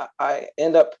open up. I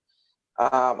end up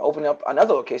opening up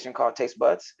another location called Taste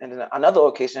Buds, and then another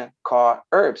location called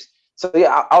Herbs. So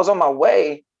I was on my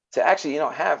way to actually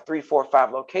have 3, 4,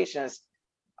 5 locations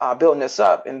building this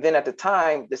up. And then at the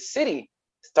time, the city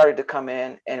started to come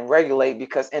in and regulate,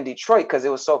 because in Detroit, because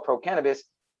it was so pro cannabis,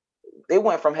 they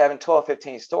went from having 12,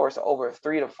 15 stores to over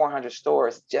 300 to 400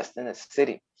 stores just in the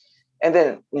city. And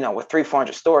then, with 300,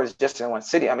 400 stores just in one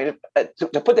city, I mean,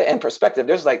 to put that in perspective,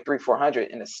 there's like 300, 400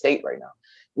 in the state right now.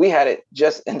 We had it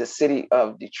just in the city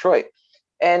of Detroit.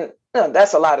 And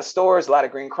that's a lot of stores, a lot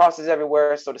of green crosses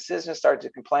everywhere. So the citizens started to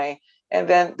complain. And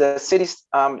then the city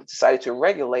decided to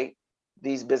regulate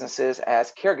these businesses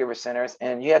as caregiver centers.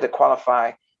 And you had to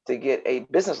qualify to get a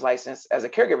business license as a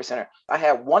caregiver center. I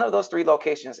had one of those 3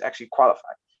 locations actually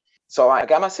qualified. So I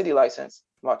got my city license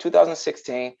about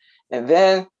 2016. And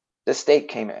then the state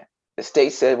came in. The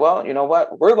state said, well, you know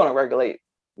what? We're going to regulate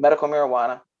medical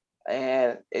marijuana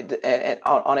and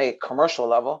on a commercial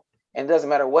level. And it doesn't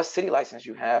matter what city license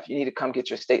you have, you need to come get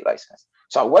your state license.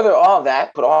 So I weathered all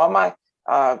that, put all my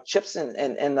chips in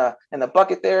the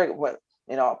bucket there,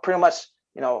 pretty much,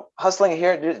 hustling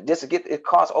here just to get, it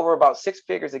costs over about 6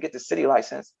 figures to get the city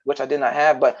license, which I did not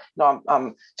have. But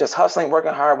I'm just hustling,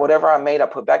 working hard. Whatever I made, I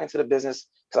put back into the business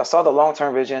because I saw the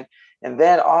long-term vision. And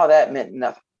then all that meant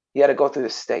nothing. You had to go through the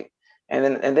state. And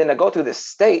then to go through the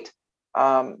state,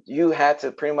 you had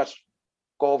to pretty much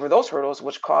go over those hurdles,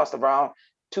 which cost around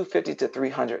 $250 to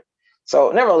 $300.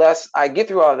 So nevertheless, I get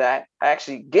through all that. I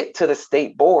actually get to the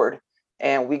state board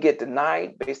and we get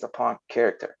denied based upon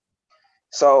character.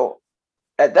 So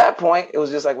at that point, it was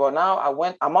just like, well, now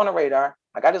I'm on the radar.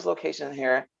 I got this location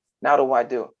here. Now what do I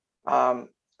do?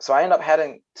 So I end up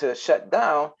having to shut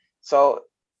down. So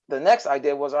the next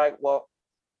idea was, all right, well,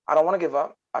 I don't want to give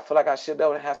up. I feel like I should be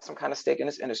able to have some kind of stake in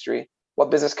this industry.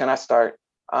 What business can I start?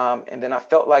 And then I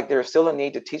felt like there's still a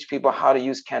need to teach people how to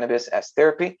use cannabis as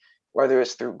therapy, whether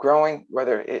it's through growing,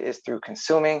 whether it is through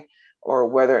consuming, or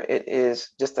whether it is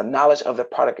just the knowledge of the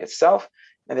product itself.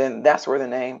 And then that's where the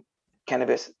name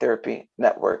Cannabis Therapy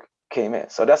Network came in.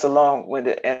 So that's a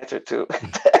long-winded answer to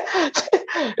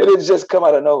it. It's just come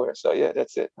out of nowhere. So yeah,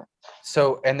 that's it.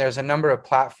 So, and there's a number of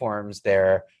platforms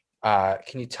there.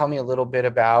 Can you tell me a little bit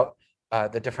about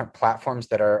the different platforms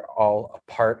that are all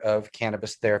a part of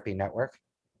Cannabis Therapy Network?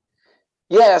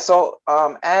 Yeah. So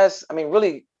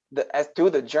really, as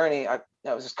through the journey, it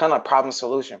was just kind of problem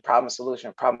solution, problem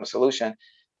solution, problem solution.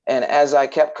 And as I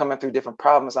kept coming through different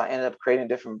problems, I ended up creating a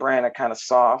different brand that kind of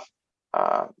solved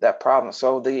that problem.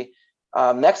 So the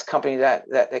next company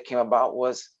that came about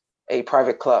was a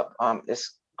private club.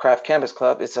 It's Craft Cannabis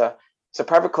Club. It's a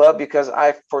private club because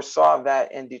I foresaw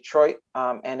that in Detroit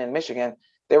and in Michigan,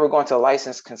 they were going to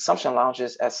license consumption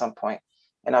lounges at some point.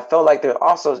 And I felt like there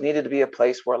also needed to be a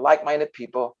place where like-minded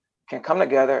people can come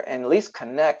together and at least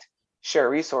connect, share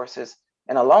resources.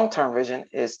 And a long-term vision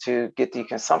is to get the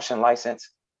consumption license.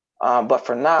 But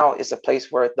for now, it's a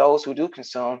place where those who do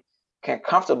consume can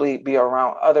comfortably be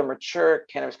around other mature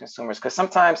cannabis consumers. Because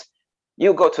sometimes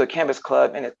you go to a cannabis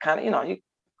club and it kind of, you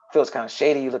feels kind of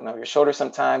shady. You're looking over your shoulder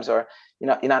sometimes, or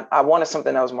I wanted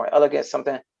something that was more elegant,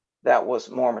 something that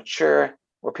was more mature,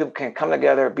 where people can come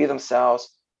together, be themselves,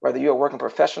 whether you're a working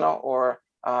professional or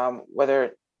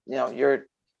whether you're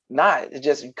not. It's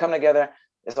just you come together.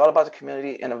 It's all about the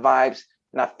community and the vibes.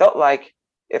 And I felt like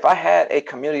if I had a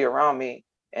community around me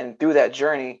and through that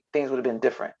journey, things would have been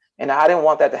different. And I didn't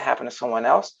want that to happen to someone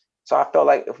else. So I felt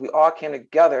like if we all came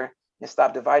together and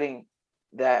stopped dividing,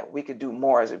 that we could do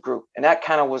more as a group. And that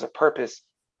kind of was a purpose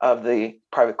of the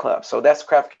private club. So that's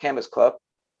Craft Cannabis Club.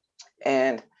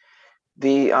 And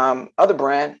the other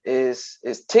brand is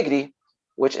Tiggity,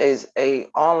 which is a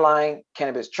online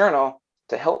cannabis journal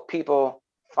to help people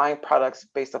find products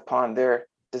based upon their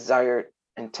desired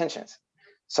intentions.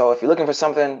 So if you're looking for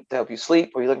something to help you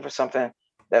sleep, or you're looking for something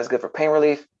that's good for pain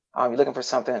relief, you're looking for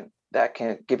something that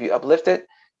can give you uplifted,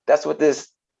 that's what this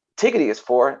Tiggity is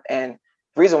for. And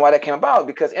the reason why that came about,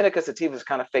 because indica sativa is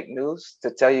kind of fake news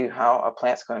to tell you how a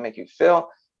plant's going to make you feel.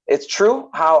 It's true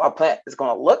how a plant is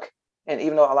going to look. And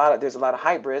even though there's a lot of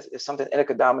hybrids, if something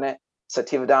indica dominant,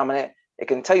 sativa dominant, it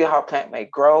can tell you how a plant may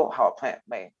grow, how a plant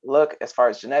may look as far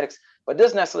as genetics, but it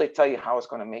doesn't necessarily tell you how it's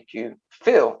going to make you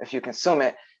feel if you consume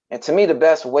it. And to me, the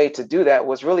best way to do that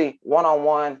was really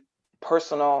one-on-one,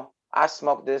 personal. I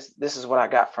smoked this. This is what I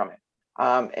got from it.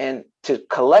 And to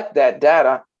collect that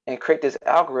data and create this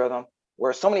algorithm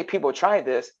where so many people tried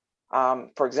this.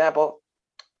 For example,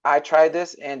 I tried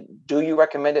this, and do you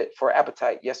recommend it for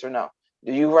appetite? Yes or no?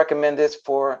 Do you recommend this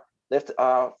for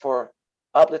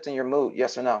uplifting your mood?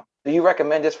 Yes or no? Do you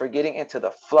recommend this for getting into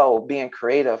the flow, being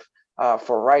creative,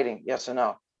 for writing? Yes or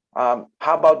no? How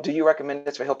about, do you recommend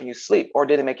this for helping you sleep, or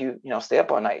did it make you, stay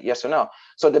up all night? Yes or no?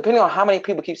 So depending on how many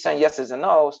people keep saying yeses and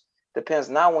nos, depends.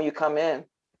 Now when you come in,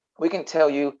 we can tell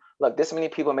you, look, this many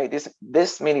people made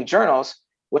this many journals,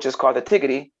 which is called the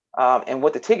Tiggity. And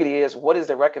what the Tiggity is, what is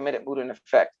the recommended mood and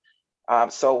effect?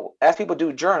 So as people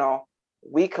do journal,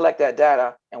 we collect that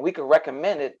data and we can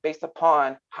recommend it based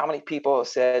upon how many people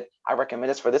said, I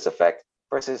recommend this for this effect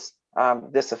versus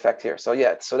this effect here. So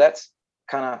yeah, so that's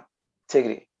kind of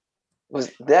Tiggity.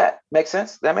 Was that make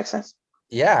sense? That makes sense?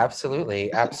 Yeah,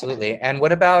 absolutely. Absolutely. And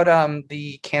what about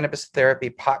the Cannabis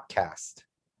Therapy podcast?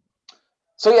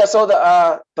 So yeah, so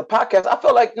the podcast, I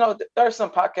feel like, there are some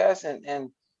podcasts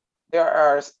and there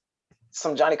are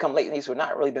some Johnny come latelys who have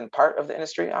not really been part of the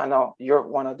industry. I know you're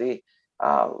one of the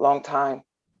longtime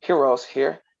heroes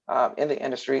here in the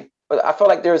industry, but I feel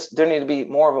like there need to be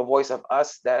more of a voice of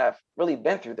us that have really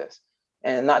been through this,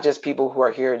 and not just people who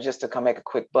are here just to come make a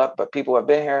quick buck, but people who have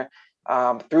been here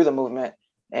through the movement.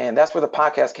 And that's where the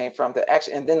podcast came from.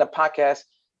 And then the podcast,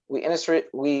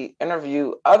 we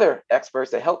interview other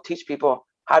experts that help teach people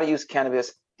how to use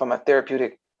cannabis from a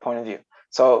therapeutic point of view.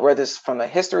 So whether it's from the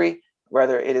history,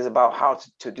 whether it is about how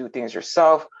to do things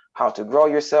yourself, how to grow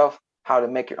yourself, how to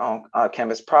make your own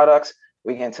cannabis products.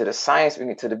 We get into the science, we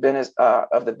get into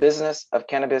the business of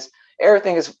cannabis.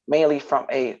 Everything is mainly from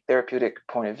a therapeutic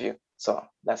point of view. So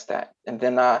that's that. And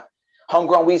then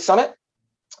Homegrown Weed Summit,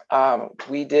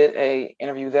 we did a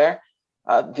interview there.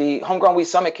 The Homegrown Weed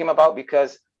Summit came about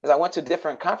because as I went to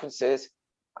different conferences,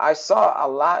 I saw a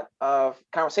lot of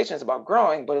conversations about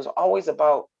growing, but it was always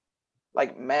about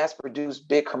like mass produced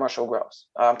big commercial grows,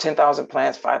 10,000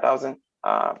 plants, 5,000,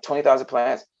 20,000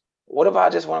 plants. What if I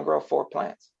just want to grow 4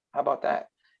 plants? How about that?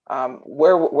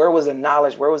 Where was the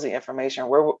knowledge? Where was the information?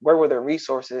 Where were the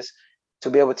resources to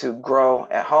be able to grow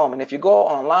at home? And if you go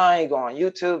online, you go on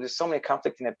YouTube, there's so many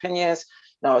conflicting opinions,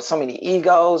 so many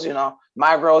egos,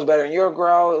 my grow is better than your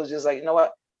grow. It was just like, you know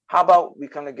what? How about we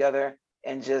come together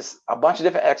and just a bunch of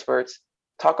different experts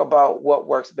talk about what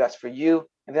works best for you,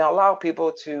 and then allow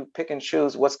people to pick and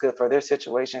choose what's good for their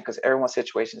situation, because everyone's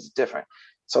situation is different.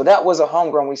 So that was a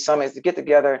Homegrown Weed Summit, is to get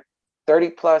together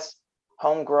 30 plus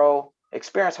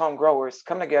experienced home growers,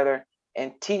 come together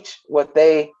and teach what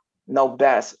they know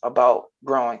best about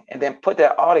growing, and then put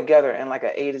that all together in like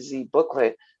an A to Z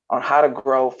booklet on how to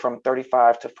grow from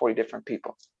 35 to 40 different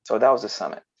people. So that was the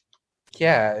summit.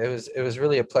 Yeah, it was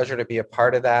really a pleasure to be a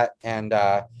part of that, and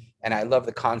I love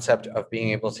the concept of being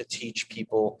able to teach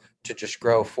people to just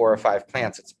grow 4 or 5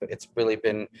 plants. It's really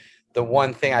been the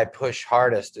one thing I push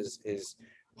hardest is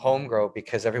home grow,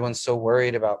 because everyone's so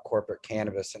worried about corporate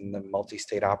cannabis and the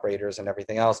multi-state operators and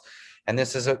everything else. And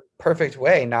this is a perfect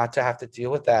way not to have to deal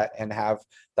with that and have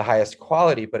the highest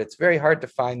quality, but it's very hard to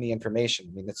find the information.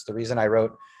 I mean, it's the reason I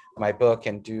wrote my book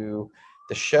and do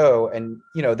the show. And,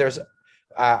 there's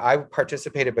I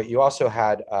participated, but you also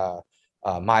had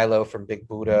Milo from Big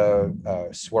Buddha,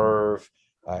 Swerve,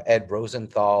 Ed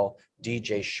Rosenthal,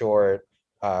 DJ Short,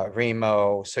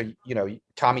 Remo. So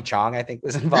Tommy Chong, I think,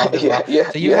 was involved as well.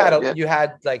 So you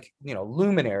had like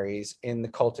luminaries in the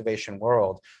cultivation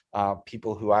world,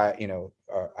 people who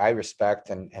I respect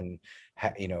and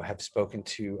have spoken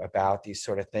to about these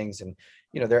sort of things, and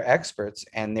they're experts,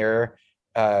 and they're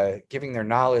giving their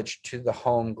knowledge to the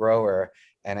home grower.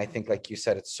 And I think, like you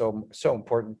said, it's so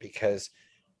important, because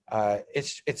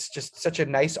it's just such a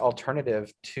nice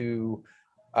alternative to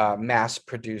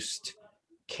mass-produced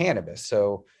cannabis.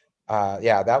 So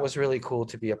that was really cool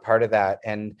to be a part of that.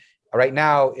 And right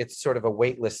now, it's sort of a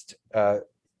waitlist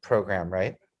program,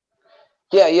 right?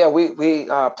 Yeah. We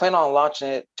plan on launching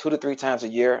it 2 to 3 times a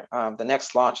year. The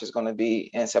next launch is going to be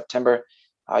in September.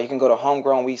 You can go to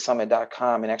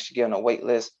homegrownweedsummit.com and actually get on a wait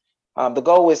list. The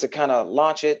goal is to kind of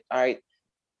launch it, all right,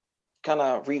 kind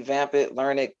of revamp it,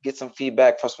 learn it, get some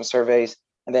feedback from some surveys,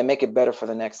 and then make it better for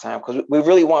the next time. Because we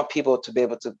really want people to be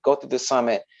able to go through the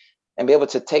summit and be able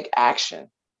to take action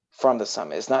from the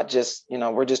summit. It's not just,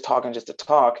 we're just talking just to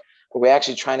talk, but we're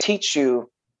actually trying to teach you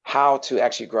how to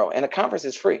actually grow. And the conference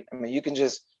is free. I mean, you can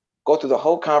just go through the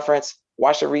whole conference,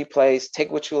 watch the replays,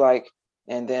 take what you like,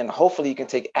 and then hopefully you can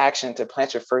take action to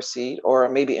plant your first seed or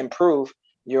maybe improve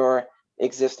your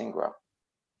existing grow.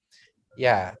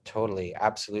 Yeah, totally.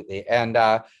 Absolutely. And,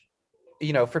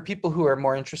 for people who are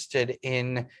more interested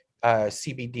in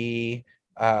CBD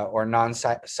or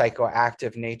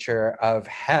non-psychoactive nature of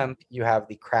hemp, you have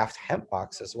the Craft Hemp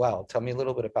Box as well. Tell me a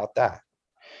little bit about that.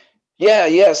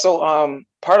 Yeah. So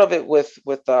part of it with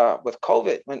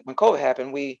COVID, when COVID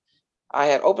happened, I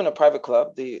had opened a private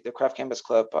club, the Craft Cannabis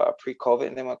Club, pre-COVID.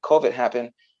 And then when COVID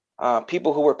happened,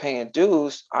 people who were paying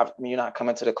dues, you're not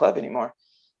coming to the club anymore.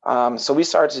 So we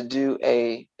started to do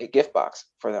a gift box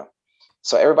for them.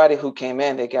 So everybody who came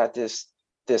in, they got this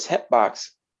hemp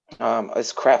box,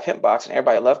 this Craft Hemp Box, and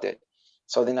everybody loved it.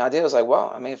 So then the idea was like,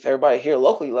 well, I mean, if everybody here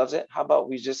locally loves it, how about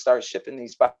we just start shipping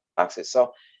these boxes?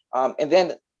 So,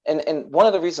 and one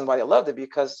of the reasons why they loved it,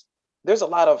 because there's a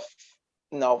lot of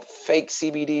fake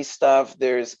CBD stuff.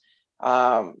 There's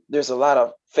a lot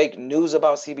of fake news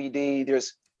about CBD.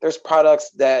 There's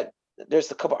products that.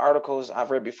 There's a couple articles I've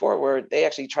read before where they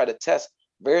actually try to test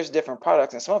various different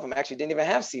products, and some of them actually didn't even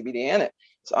have CBD in it.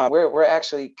 So we're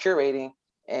actually curating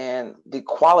and the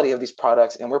quality of these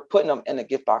products, and we're putting them in the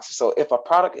gift boxes. So if a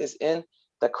product is in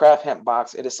the Craft Hemp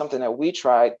Box, it is something that we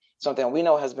tried, something we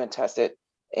know has been tested,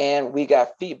 and we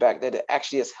got feedback that it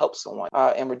actually has helped someone.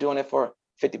 And we're doing it for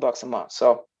 $50 a month.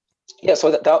 So yeah, so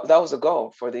that was the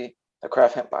goal for the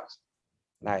Craft Hemp Box.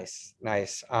 Nice.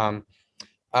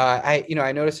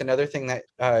 I noticed another thing that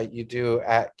you do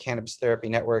at Cannabis Therapy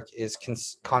Network is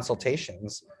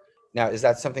consultations. Now, is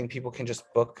that something people can just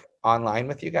book online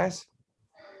with you guys?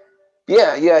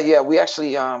 Yeah. We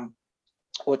actually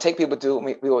will take people to.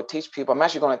 We will teach people. I'm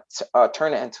actually going to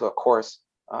turn it into a course.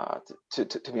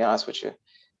 To be honest with you,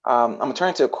 I'm going to turn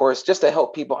it into a course just to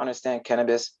help people understand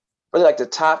cannabis. Really, like the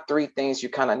top 3 things you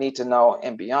kind of need to know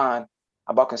and beyond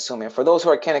about consuming. For those who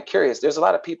are kind of curious, there's a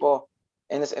lot of people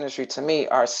in this industry, to me,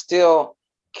 are still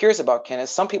curious about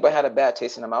cannabis. Some people had a bad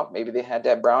taste in their mouth. Maybe they had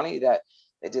that brownie that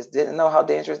they just didn't know how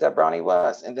dangerous that brownie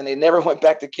was. And then they never went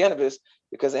back to cannabis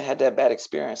because they had that bad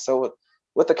experience. So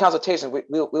with the consultation, we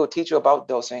will teach you about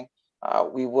dosing.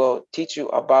 We will teach you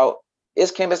about,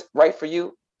 is cannabis right for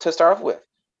you to start off with?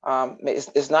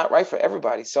 It's not right for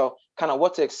everybody. So kind of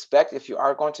what to expect if you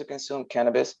are going to consume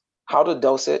cannabis, how to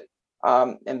dose it,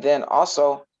 and then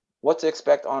also what to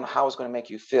expect on how it's going to make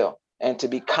you feel. And to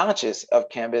be conscious of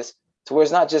cannabis to where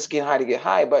it's not just getting high to get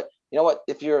high, but you know what,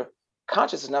 if you're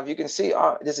conscious enough, you can see,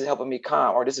 oh, this is helping me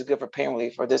calm, or this is good for pain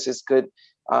relief, or this is good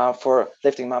for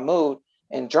lifting my mood,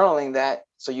 and journaling that.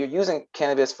 So you're using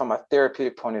cannabis from a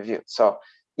therapeutic point of view. So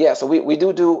yeah, so we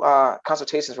do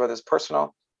consultations, whether it's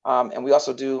personal, and we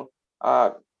also do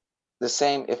the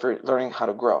same if you're learning how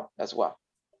to grow as well.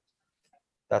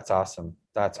 That's awesome.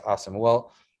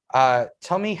 Well,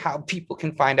 tell me how people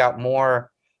can find out more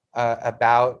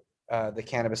about the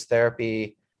cannabis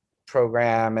therapy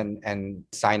program and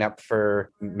sign up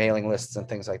for mailing lists and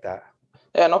things like that?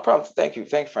 Yeah, no problem. Thank you.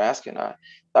 Thank you for asking. I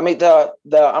mean,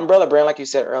 the umbrella brand, like you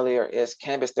said earlier, is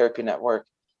Cannabis Therapy Network.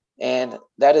 And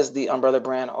that is the umbrella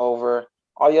brand over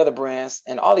all the other brands.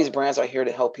 And all these brands are here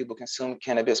to help people consume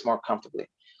cannabis more comfortably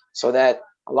so that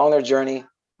along their journey,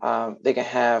 they can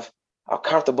have a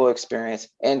comfortable experience.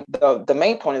 And the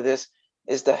main point of this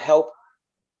is to help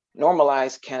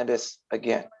normalize cannabis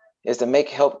again, is to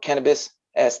help cannabis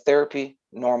as therapy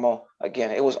normal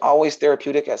again. It was always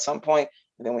therapeutic at some point,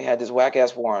 and then we had this whack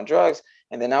ass war on drugs,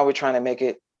 and then now we're trying to make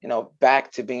it,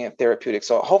 back to being therapeutic.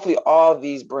 So hopefully all of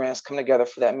these brands come together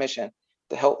for that mission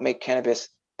to help make cannabis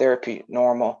therapy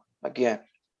normal again.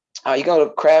 You go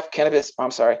to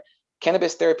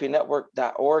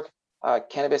cannabistherapynetwork.org,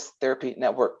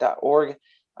 cannabistherapynetwork.org,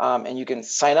 and you can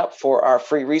sign up for our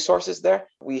free resources there.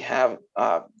 We have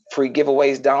free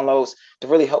giveaways, downloads to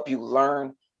really help you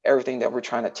learn everything that we're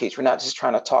trying to teach. We're not just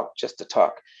trying to talk just to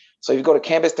talk. So you go to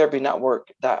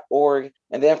cannabistherapynetwork.org,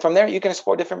 and then from there, you can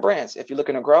explore different brands. If you're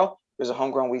looking to grow, there's a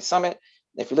Homegrown Weed Summit.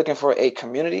 If you're looking for a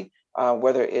community,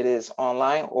 whether it is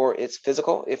online or it's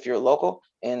physical, if you're local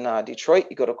in Detroit,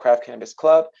 you go to Craft Cannabis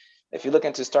Club. If you're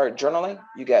looking to start journaling,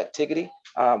 you got Tiggity,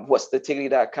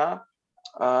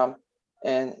 what'sthethiggity.com.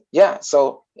 And yeah,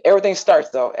 so everything starts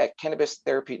though at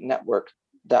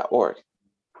cannabistherapynetwork.org.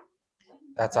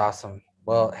 That's awesome.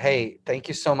 Well, hey, thank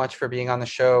you so much for being on the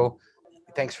show.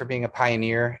 Thanks for being a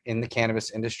pioneer in the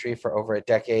cannabis industry for over a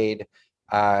decade,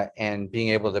 and being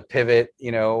able to pivot,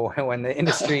 when the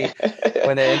industry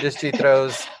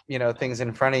throws, things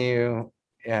in front of you,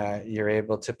 you're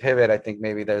able to pivot. I think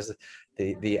maybe there's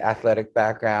the athletic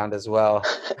background as well,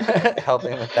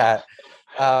 helping with that.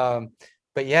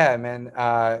 But yeah, man,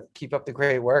 keep up the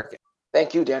great work.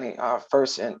 Thank you, Danny.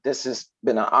 First, and this has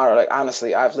been an honor. Like,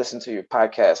 honestly, I've listened to your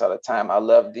podcast all the time. I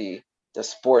love the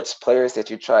sports players that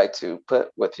you try to put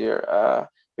with your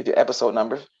episode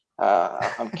numbers.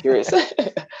 I'm curious.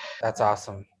 That's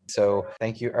awesome. So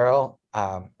thank you, Earl.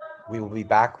 We will be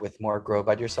back with more Grow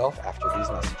Bud Yourself after these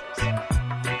messages.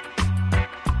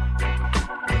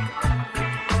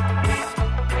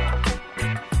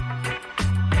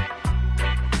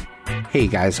 Hey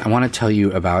guys, I want to tell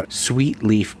you about Sweet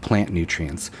Leaf Plant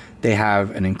Nutrients. They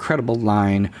have an incredible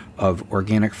line of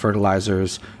organic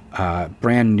fertilizers,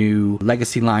 brand new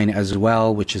legacy line as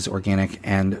well, which is organic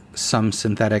and some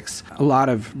synthetics. A lot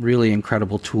of really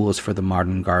incredible tools for the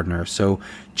modern gardener. So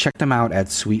check them out at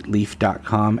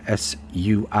sweetleaf.com,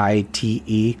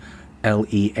 SUITELEAF.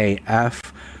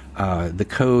 The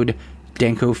code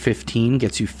DANKO15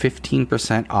 gets you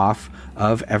 15% off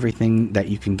of everything that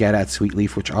you can get at Sweet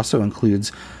Leaf, which also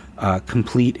includes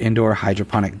complete indoor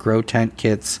hydroponic grow tent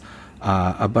kits,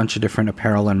 a bunch of different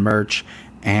apparel and merch,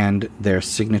 and their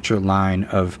signature line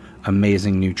of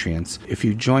amazing nutrients. If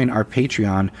you join our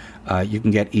Patreon, you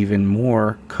can get even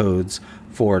more codes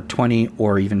for 20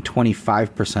 or even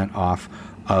 25% off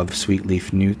of Sweet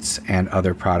Leaf Newts and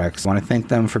other products. I want to thank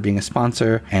them for being a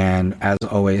sponsor, and as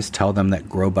always, tell them that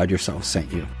Grow Bud Yourself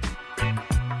sent you.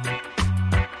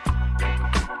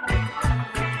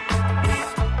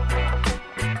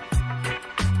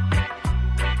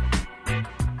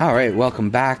 All right, welcome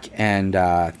back, and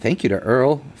thank you to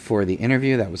Earl for the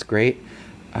interview. That was great.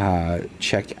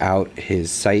 Check out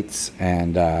his sites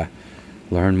and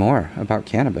learn more about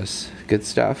cannabis. Good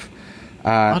stuff.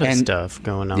 A lot of stuff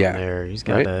going on there. He's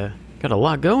got a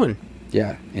lot going.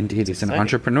 Yeah, indeed. He's an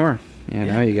entrepreneur.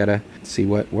 You got to see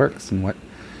what works and what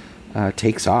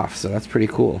takes off. So that's pretty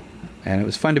cool. And it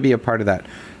was fun to be a part of that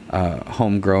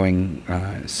home growing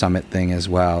summit thing as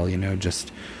well.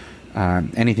 Just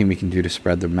anything we can do to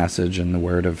spread the message and the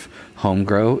word of home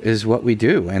grow is what we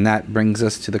do. And that brings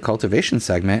us to the cultivation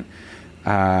segment.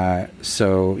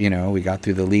 So, we got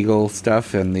through the legal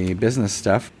stuff and the business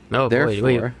stuff. No,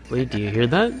 wait, do you hear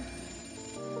that?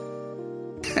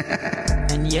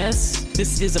 And yes,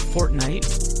 this is a fortnight.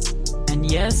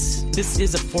 And yes, this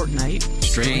is a fortnight.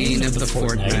 Strain of the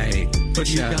fortnight. What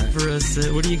do you got for us?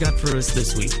 What do you got for us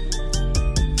this week?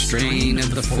 Strain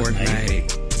of the fortnight.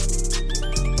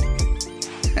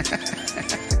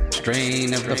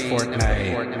 Strain of the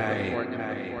fortnight.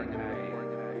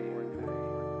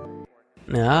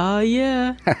 Ah,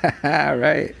 yeah.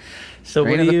 Right. So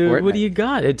what do you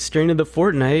got? It's Strain of the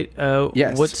Fortnight.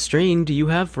 Yes. What strain do you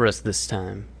have for us this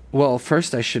time? Well,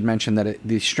 first I should mention that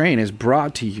the strain is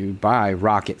brought to you by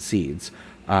Rocket Seeds.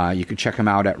 You can check them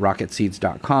out at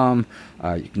rocketseeds.com.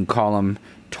 You can call them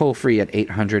toll-free at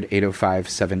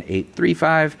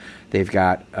 800-805-7835. They've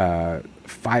got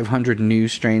 500 new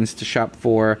strains to shop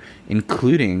for,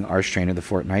 including our Strain of the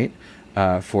Fortnight.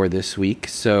 for this week.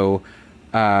 So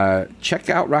check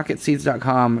out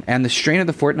rocketseeds.com. And the strain of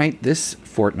the fortnight this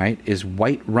fortnight is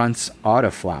White Runts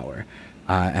Autoflower.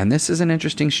 And this is an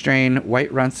interesting strain.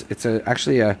 White Runts, it's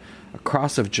actually a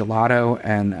cross of gelato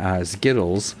and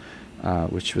Skittles,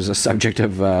 which was a subject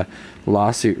of a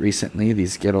lawsuit recently, the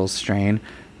Skittles strain.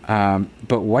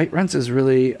 But White Runts is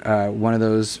really one of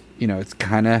those, it's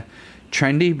kind of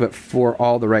trendy, but for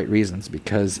all the right reasons,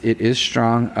 because it is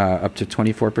strong, up to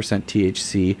 24%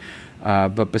 THC.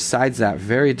 But besides that,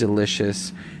 very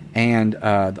delicious and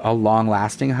a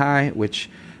long-lasting high, which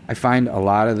I find a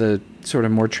lot of the sort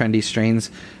of more trendy strains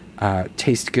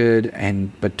taste good,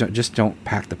 but don't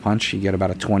pack the punch. You get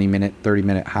about a 20-minute,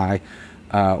 30-minute high.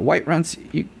 White Runts,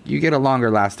 you get a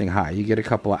longer-lasting high. You get a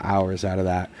couple of hours out of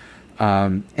that.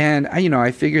 And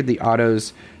I figured the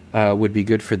autos would be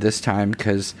good for this time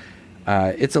because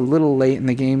it's a little late in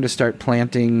the game to start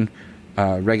planting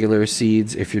regular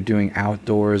seeds if you're doing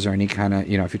outdoors or any kind of,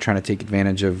 if you're trying to take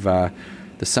advantage of the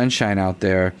sunshine out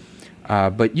there.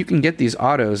 But you can get these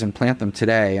autos and plant them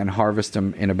today and harvest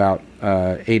them in about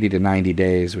 80 to 90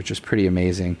 days, which is pretty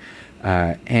amazing.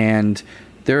 And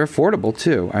they're affordable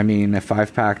too. I mean, a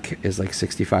 5-pack is like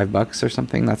 $65 or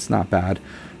something. That's not bad.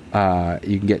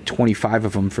 You can get 25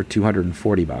 of them for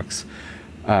 $240.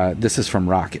 This is from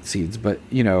Rocket Seeds, but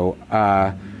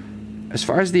as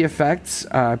far as the effects,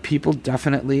 people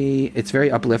definitely, it's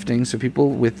very uplifting. So people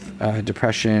with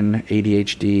depression,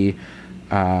 ADHD,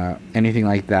 anything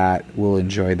like that will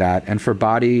enjoy that. And for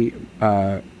body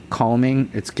calming,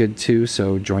 it's good too.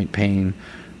 So joint pain,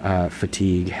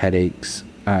 fatigue, headaches,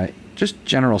 just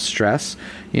general stress.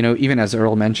 Even as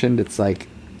Earl mentioned, it's like,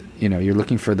 you're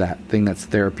looking for that thing that's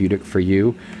therapeutic for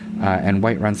you. And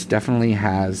White Runts definitely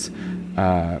has,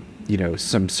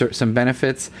 some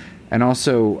benefits. And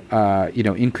also,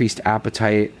 increased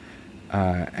appetite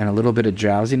and a little bit of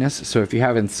drowsiness. So if you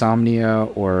have insomnia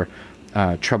or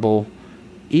trouble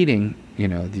eating, you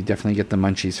definitely get the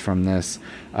munchies from this.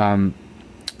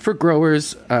 For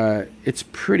growers, it's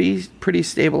pretty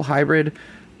stable hybrid.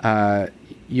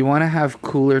 You want to have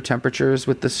cooler temperatures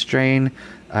with the strain.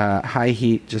 High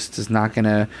heat just is not going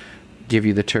to give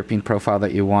you the terpene profile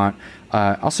that you want.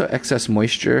 Also, excess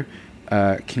moisture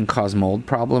can cause mold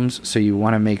problems, so you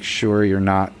want to make sure you're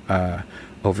not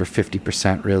over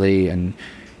 50% really, and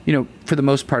for the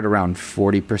most part around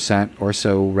 40% or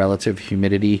so relative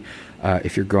humidity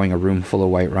if you're growing a room full of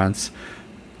White Runts,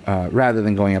 rather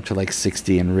than going up to like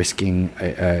 60 and risking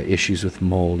issues with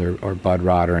mold or bud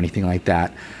rot or anything like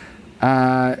that.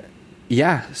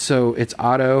 So it's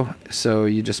auto, so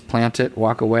you just plant it,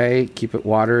 walk away, keep it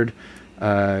watered,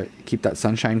 keep that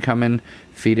sunshine coming,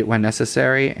 feed it when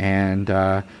necessary, and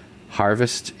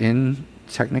harvest in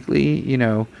technically,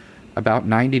 about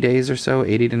 90 days or so,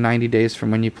 80 to 90 days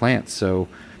from when you plant. So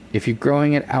if you're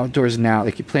growing it outdoors now,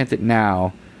 like you plant it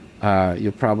now,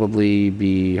 you'll probably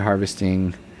be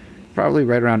harvesting probably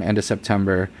right around end of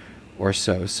September or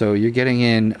so. So you're getting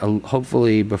in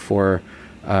hopefully before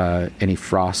any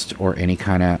frost or any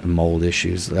kind of mold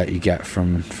issues that you get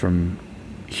from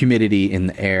humidity in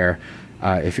the air.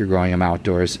 If you're growing them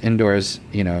outdoors, indoors,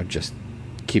 just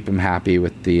keep them happy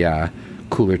with the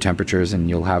cooler temperatures and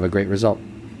you'll have a great result.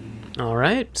 All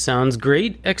right, sounds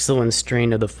great. Excellent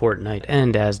strain of the fortnight.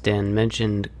 And as Dan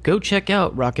mentioned, go check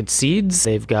out Rocket Seeds.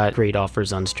 They've got great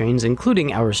offers on strains,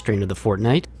 including our strain of the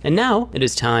fortnight. And now it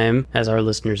is time, as our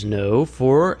listeners know,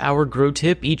 for our Grow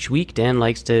Tip. Each week, Dan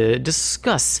likes to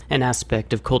discuss an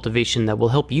aspect of cultivation that will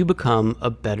help you become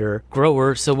a better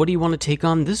grower. So what do you want to take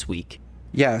on this week?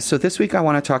 Yeah, so this week I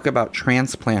want to talk about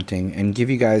transplanting and give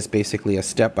you guys basically a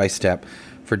step-by-step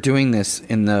for doing this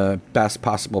in the best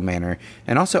possible manner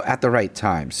and also at the right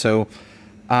time. So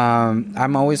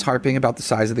I'm always harping about the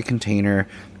size of the container.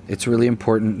 It's really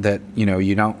important that,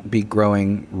 you don't be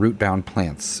growing root-bound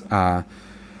plants.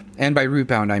 And by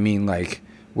root-bound, I mean like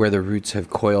where the roots have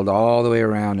coiled all the way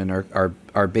around and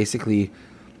are basically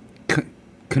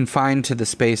confined to the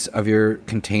space of your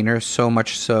container, so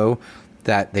much so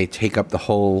that they take up the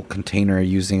whole container,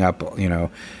 using up,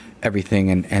 everything.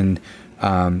 And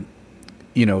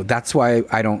that's why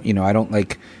I don't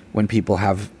like when people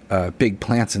have big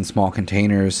plants in small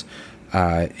containers.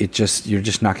 You're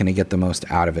just not going to get the most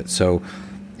out of it. So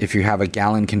if you have a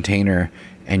gallon container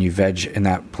and you veg in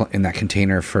that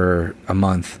container for a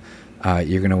month,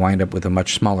 you're going to wind up with a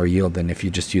much smaller yield than if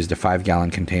you just used a 5-gallon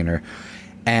container.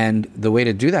 And the way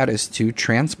to do that is to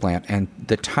transplant. And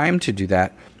the time to do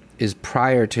that is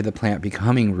prior to the plant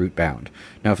becoming root bound.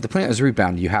 Now, if the plant is root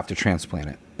bound, you have to transplant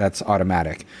it. That's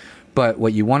automatic. But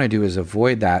what you want to do is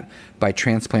avoid that by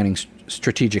transplanting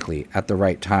strategically at the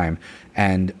right time.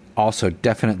 And also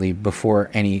definitely before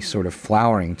any sort of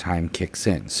flowering time kicks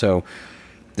in. So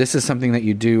this is something that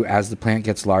you do as the plant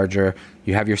gets larger.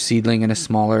 You have your seedling in a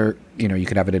smaller, you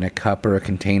could have it in a cup or a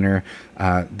container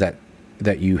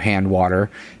that you hand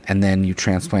water, and then you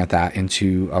transplant that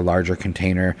into a larger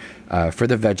container for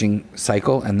the vegging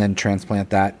cycle, and then transplant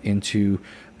that into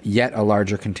yet a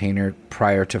larger container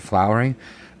prior to flowering.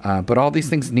 But all these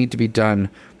things need to be done,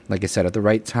 like I said, at the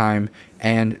right time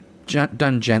and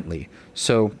done gently.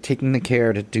 So taking the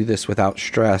care to do this without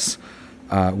stress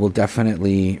will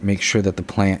definitely make sure that the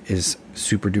plant is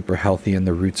super duper healthy and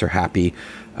the roots are happy,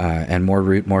 and more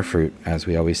root, more fruit, as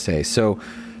we always say. So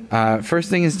first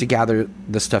thing is to gather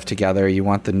the stuff together. You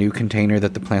want the new container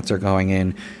that the plants are going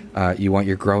in. You want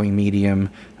your growing medium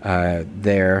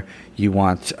there. You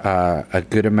want a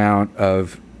good amount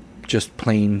of just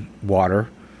plain water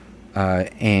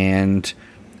and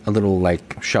a little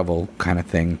like shovel kind of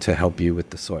thing to help you with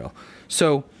the soil.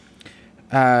 So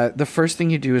the first thing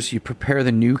you do is you prepare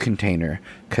the new container,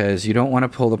 because you don't want to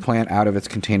pull the plant out of its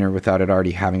container without it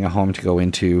already having a home to go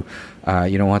into.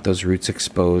 You don't want those roots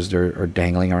exposed or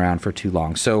dangling around for too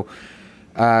long. So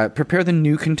prepare the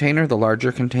new container, the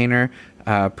larger container.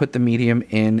 Put the medium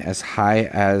in as high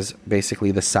as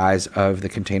basically the size of the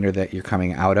container that you're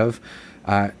coming out of.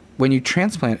 When you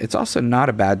transplant, it's also not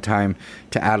a bad time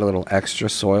to add a little extra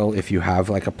soil if you have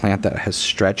like a plant that has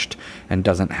stretched and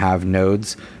doesn't have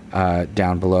nodes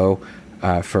down below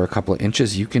for a couple of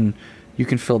inches. You can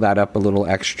fill that up a little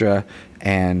extra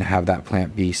and have that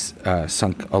plant be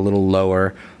sunk a little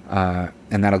lower,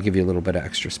 and that'll give you a little bit of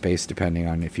extra space depending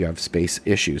on if you have space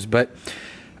issues. But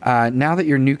now that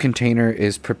your new container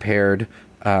is prepared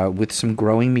with some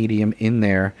growing medium in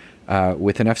there,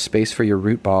 with enough space for your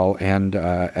root ball and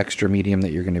extra medium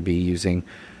that you're going to be using,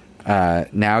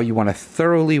 now you want to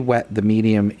thoroughly wet the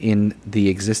medium in the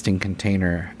existing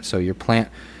container. So your plant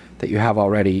that you have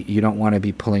already, you don't want to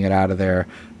be pulling it out of there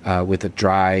with a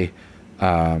dry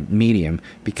medium,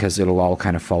 because it'll all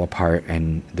kind of fall apart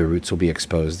and the roots will be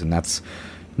exposed, and that's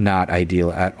not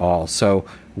ideal at all. So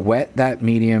wet that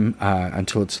medium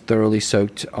until it's thoroughly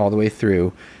soaked all the way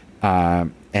through,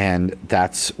 and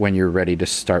that's when you're ready to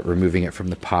start removing it from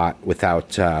the pot without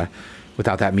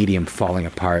that medium falling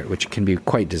apart, which can be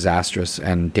quite disastrous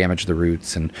and damage the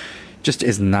roots and just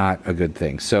is not a good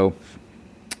thing. So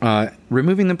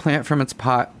removing the plant from its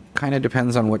pot kind of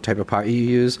depends on what type of pot you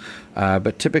use,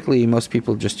 but typically most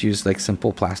people just use like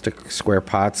simple plastic square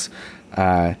pots,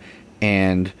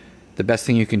 and the best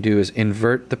thing you can do is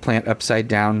invert the plant upside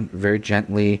down very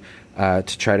gently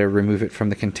to try to remove it from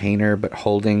the container, but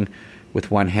holding with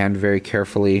one hand very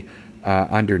carefully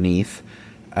underneath.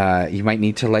 You might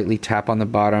need to lightly tap on the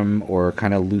bottom or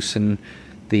kind of loosen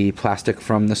the plastic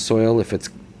from the soil. If it's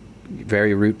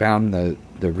very root bound,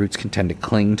 the roots can tend to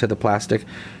cling to the plastic,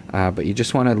 but you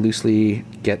just want to loosely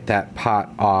get that pot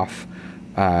off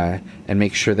and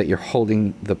make sure that you're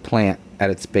holding the plant at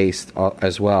its base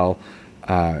as well,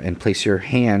 and place your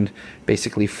hand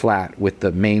basically flat with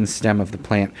the main stem of the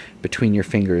plant between your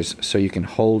fingers so you can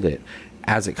hold it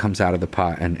as it comes out of the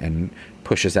pot and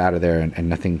pushes out of there, and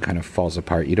nothing kind of falls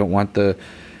apart. You don't want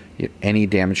any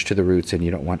damage to the roots, and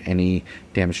you don't want any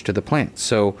damage to the plant.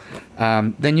 So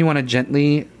then you want to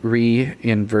gently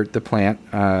re-invert the plant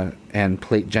and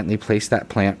gently place that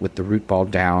plant with the root ball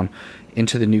down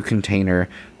into the new container,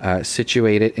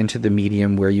 situate it into the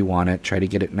medium where you want it, try to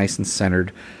get it nice and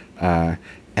centered,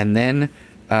 and then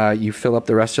you fill up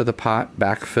the rest of the pot,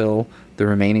 backfill the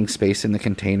remaining space in the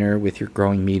container with your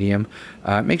growing medium.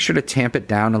 Make sure to tamp it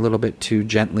down a little bit too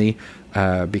gently,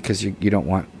 because you don't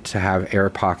want to have air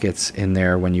pockets in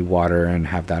there when you water and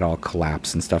have that all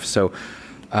collapse and stuff. So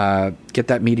get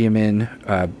that medium in.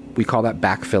 We call that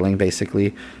backfilling,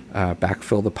 basically.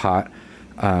 Backfill the pot.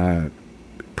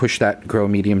 Push that grow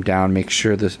medium down. Make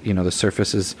sure the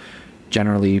surface is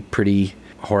generally pretty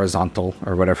horizontal,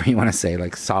 or whatever you want to say,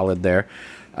 like solid there.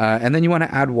 And then you want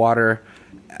to add water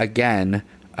again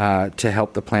to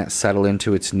help the plant settle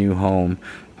into its new home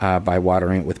by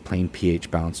watering it with plain pH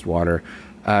balanced water.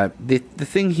 The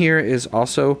thing here is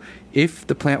also, if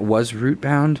the plant was root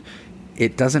bound,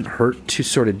 it doesn't hurt to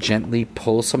sort of gently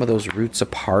pull some of those roots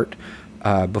apart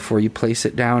before you place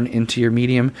it down into your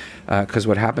medium, because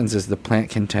what happens is the plant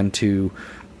can tend to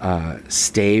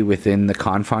stay within the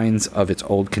confines of its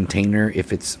old container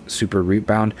if it's super root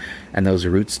bound, and those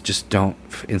roots just don't,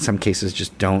 in some cases,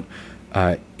 just don't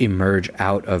emerge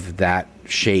out of that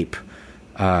shape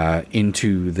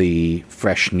into the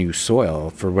fresh new soil.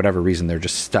 For whatever reason, they're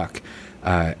just stuck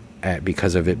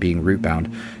because of it being root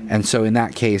bound. And so in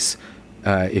that case,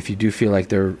 if you do feel like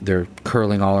they're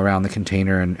curling all around the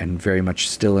container and very much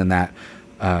still in that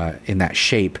in that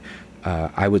shape,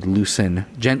 I would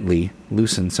gently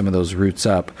loosen some of those roots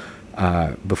up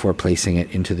before placing it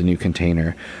into the new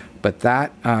container. But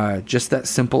that just that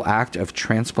simple act of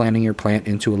transplanting your plant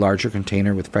into a larger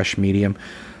container with fresh medium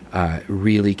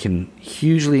really can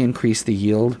hugely increase the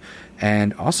yield,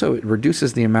 and also it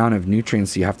reduces the amount of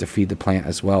nutrients you have to feed the plant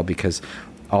as well, because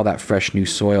all that fresh new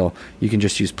soil, you can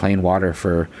just use plain water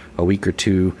for a week or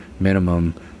two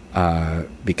minimum,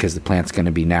 because the plant's going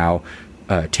to be now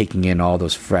taking in all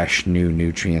those fresh new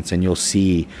nutrients, and you'll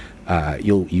see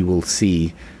you will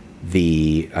see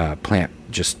the plant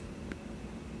just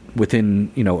within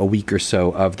a week or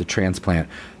so of the transplant,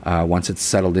 once it's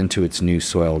settled into its new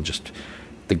soil, just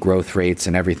the growth rates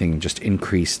and everything just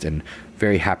increased, and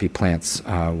very happy plants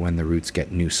when the roots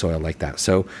get new soil like that.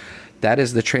 So that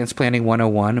is the Transplanting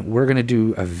 101. We're going to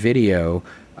do a video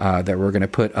that we're going to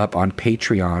put up on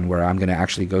Patreon, where I'm going to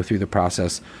actually go through the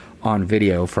process on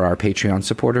video for our Patreon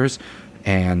supporters,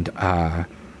 and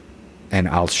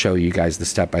I'll show you guys the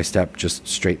step-by-step just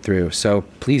straight through. So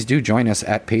please do join us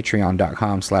at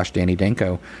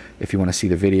patreon.com/DannyDanko if you want to see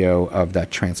the video of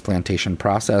that transplantation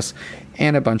process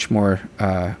and a bunch more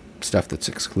stuff that's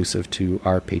exclusive to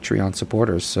our Patreon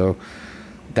supporters. So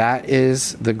that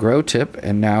is the grow tip,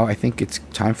 and now I think it's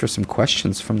time for some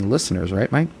questions from the listeners,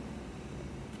 right, Mike?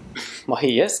 Why,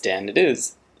 yes, Dan, it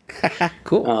is.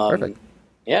 Cool, perfect.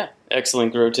 Yeah,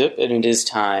 excellent grow tip, and it is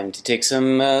time to take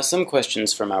some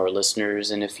questions from our listeners.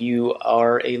 And if you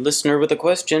are a listener with a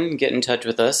question, get in touch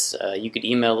with us. You could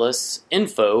email us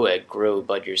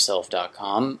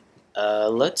info@growbudyourself.com.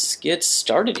 Let's get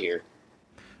started here.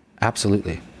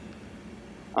 Absolutely.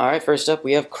 All right, first up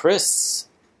we have Chris.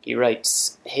 He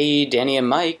writes, "Hey, Danny and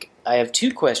Mike, I have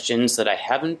 2 questions that I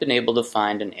haven't been able to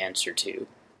find an answer to.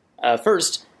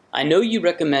 First, I know you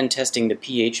recommend testing the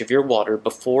pH of your water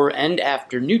before and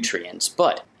after nutrients,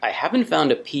 but I haven't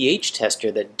found a pH tester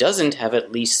that doesn't have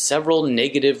at least several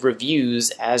negative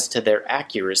reviews as to their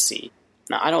accuracy.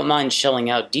 Now, I don't mind shelling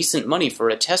out decent money for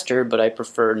a tester, but I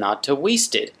prefer not to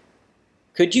waste it.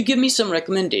 Could you give me some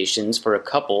recommendations for a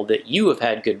couple that you have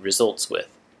had good results with?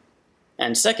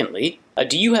 And secondly,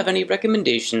 do you have any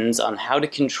recommendations on how to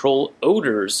control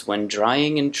odors when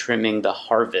drying and trimming the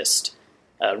harvest?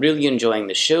 Really enjoying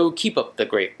the show. Keep up the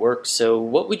great work." So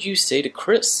what would you say to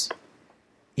Chris?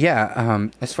 Yeah,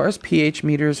 as far as pH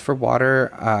meters for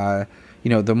water,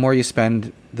 the more you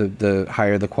spend, the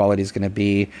higher the quality is going to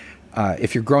be.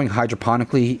 If you're growing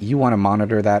hydroponically, you want to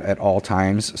monitor that at all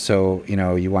times. So,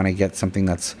 you want to get something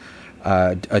that's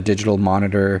a digital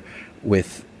monitor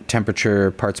with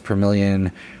temperature, parts per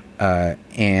million,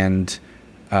 and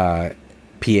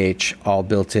pH all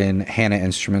built in. Hanna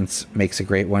Instruments makes a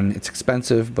great one. It's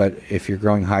expensive, but if you're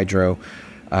growing hydro,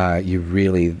 you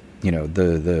really,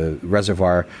 the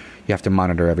reservoir, you have to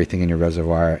monitor everything in your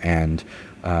reservoir, and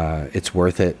it's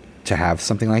worth it to have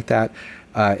something like that.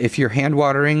 If you're hand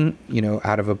watering,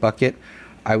 out of a bucket,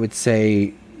 I would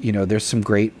say, there's some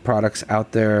great products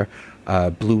out there.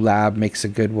 Blue Lab makes a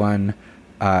good one.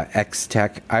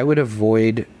 X-Tech. I would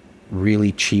avoid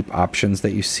really cheap options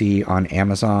that you see on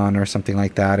Amazon or something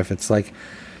like that. If it's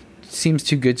seems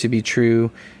too good to be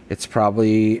true, it's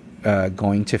probably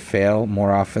going to fail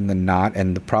more often than not.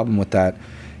 And the problem with that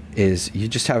is you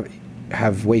just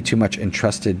have way too much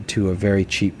entrusted to a very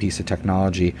cheap piece of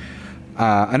technology.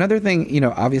 Another thing,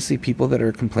 obviously people that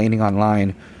are complaining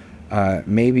online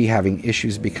may be having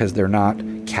issues because they're not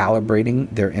calibrating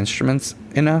their instruments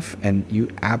enough, and you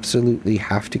absolutely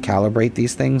have to calibrate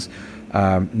these things,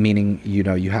 meaning,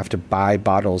 you have to buy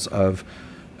bottles of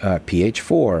pH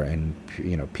 4 and,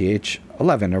 pH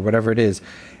 11 or whatever it is,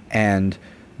 and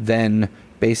then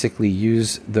basically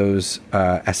use those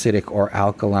acidic or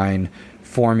alkaline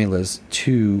formulas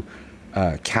to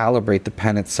calibrate the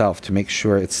pen itself to make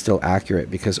sure it's still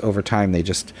accurate, because over time they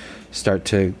just start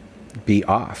to be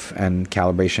off, and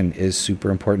calibration is super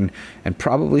important, and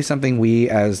probably something we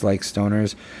as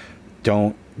stoners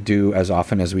don't do as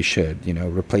often as we should.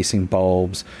 Replacing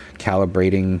bulbs,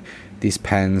 calibrating these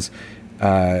pens.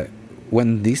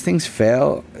 When these things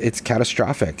fail, it's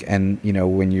catastrophic, and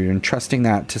when you're entrusting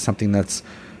that to something that's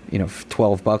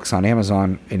 $12 on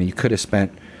Amazon, and you could have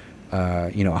spent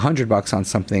 $100 on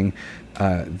something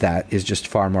that is just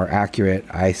far more accurate,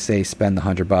 I say spend the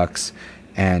 $100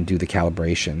 and do the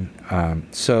calibration.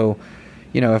 So,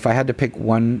 if I had to pick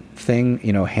one thing,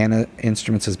 Hanna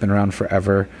Instruments has been around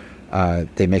forever.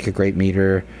 They make a great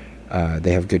meter.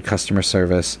 They have good customer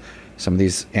service. Some of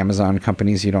these Amazon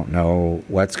companies, you don't know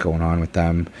what's going on with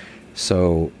them.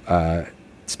 So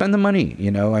spend the money.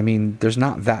 There's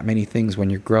not that many things when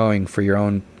you're growing for your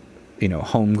own,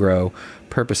 home grow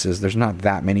purposes. There's not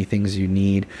that many things you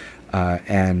need.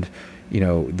 And,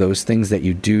 those things that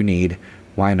you do need,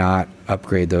 why not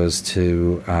upgrade those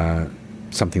to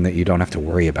something that you don't have to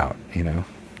worry about,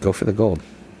 Go for the gold.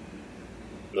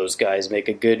 Those guys make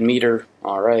a good meter.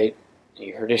 All right.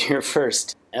 You heard it here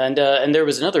first. And there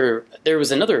was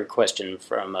another question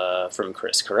from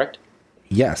Chris, correct?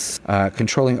 Yes.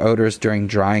 Controlling odors during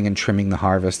drying and trimming the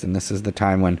harvest. And this is the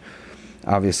time when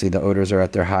obviously the odors are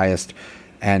at their highest.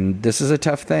 And this is a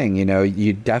tough thing.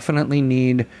 You definitely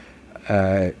need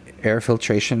air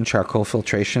filtration, charcoal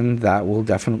filtration. That will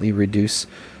definitely reduce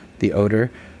the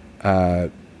odor.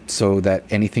 So that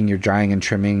anything you're drying and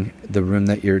trimming, the room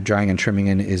that you're drying and trimming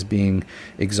in is being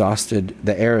exhausted.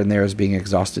 The air in there is being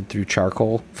exhausted through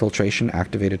charcoal filtration,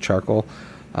 activated charcoal.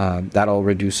 That'll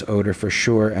reduce odor for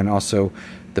sure. And also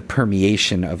the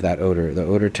permeation of that odor. The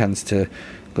odor tends to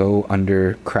go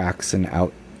under cracks and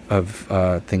out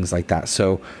of things like that.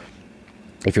 So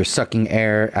if you're sucking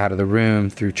air out of the room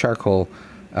through charcoal,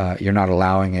 you're not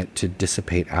allowing it to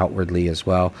dissipate outwardly as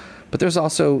well. But there's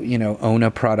also,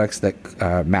 Ona products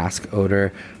that mask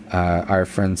odor. Our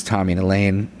friends Tommy and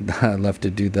Elaine love to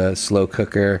do the slow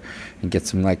cooker and get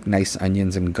some nice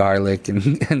onions and garlic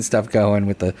and stuff going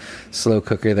with the slow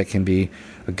cooker that can be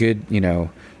a good,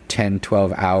 10,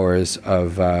 12 hours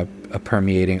of a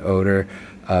permeating odor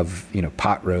of,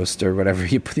 pot roast or whatever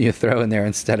you throw in there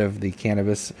instead of the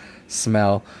cannabis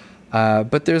smell.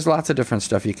 But there's lots of different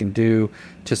stuff you can do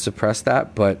to suppress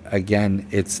that. But again,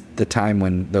 it's the time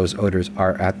when those odors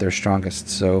are at their strongest.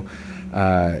 So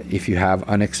if you have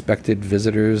unexpected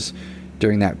visitors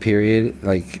during that period,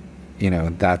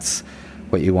 that's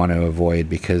what you want to avoid,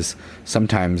 because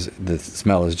sometimes the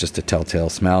smell is just a telltale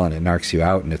smell and it narcs you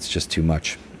out and it's just too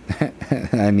much.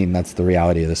 I mean, that's the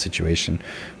reality of the situation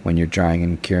when you're drying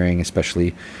and curing,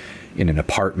 especially in an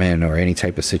apartment or any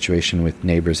type of situation with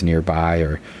neighbors nearby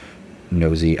or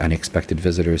nosy, unexpected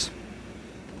visitors.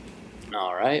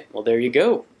 All right. Well, there you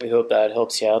go. We hope that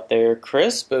helps you out there,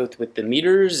 Chris, both with the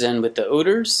meters and with the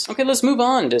odors. Okay, let's move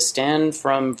on to Stan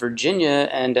from Virginia.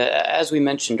 And as we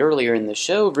mentioned earlier in the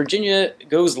show, Virginia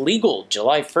goes legal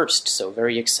July 1st. So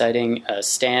very exciting.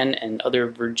 Stan and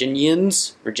other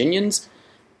Virginians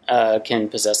can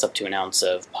possess up to an ounce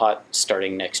of pot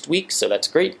starting next week. So that's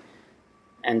great.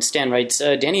 And Stan writes,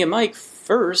 Danny and Mike,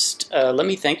 first, let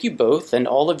me thank you both and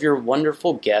all of your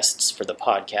wonderful guests for the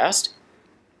podcast.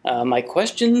 My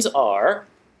questions are,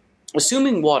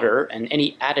 assuming water and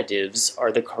any additives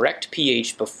are the correct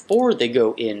pH before they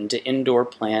go into indoor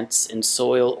plants in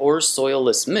soil or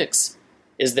soilless mix,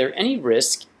 is there any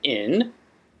risk in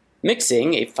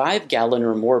mixing a 5-gallon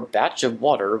or more batch of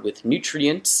water with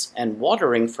nutrients and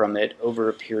watering from it over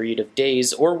a period of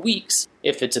days or weeks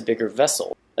if it's a bigger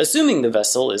vessel? Assuming the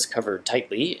vessel is covered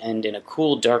tightly and in a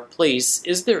cool, dark place,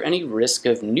 is there any risk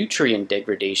of nutrient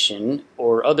degradation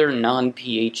or other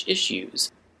non-pH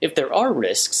issues? If there are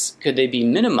risks, could they be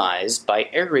minimized by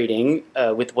aerating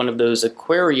with one of those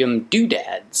aquarium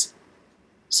doodads?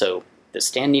 So, does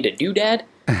Stan need a doodad?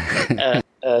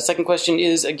 Second question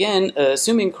is, again,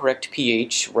 assuming correct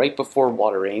pH right before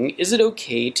watering, is it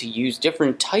okay to use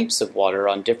different types of water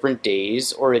on different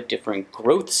days or at different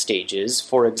growth stages?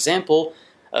 For example,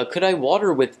 could I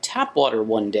water with tap water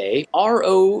one day,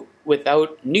 RO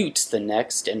without newts the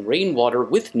next, and rainwater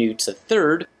with newts a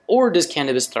third? Or does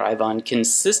cannabis thrive on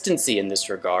consistency in this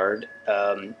regard?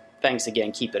 Thanks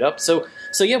again, keep it up. So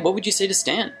yeah, what would you say to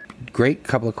Stan? Great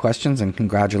couple of questions, and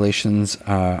congratulations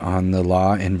on the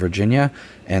law in Virginia,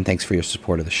 and thanks for your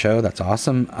support of the show. That's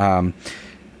awesome.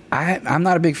 I'm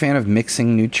not a big fan of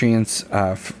mixing nutrients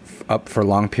up for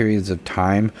long periods of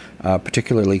time,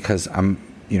 particularly because I'm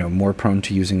more prone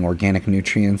to using organic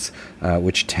nutrients,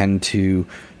 which tend to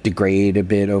degrade a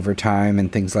bit over time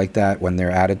and things like that when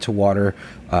they're added to water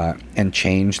and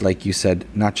change, like you said,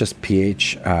 not just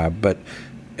pH, but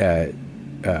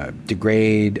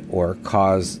degrade or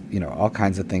cause, all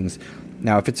kinds of things.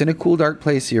 Now, if it's in a cool, dark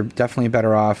place, you're definitely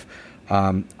better off.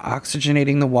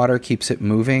 Oxygenating the water keeps it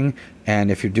moving,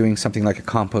 and if you're doing something like a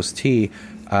compost tea,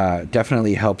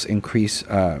 definitely helps increase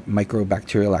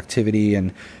microbacterial activity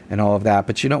and all of that,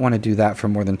 but you don't want to do that for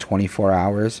more than 24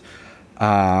 hours.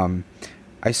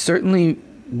 I certainly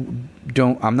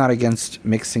I'm not against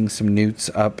mixing some newts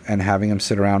up and having them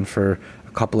sit around for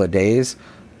a couple of days,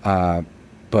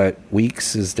 but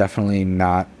weeks is definitely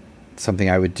not something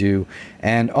I would do.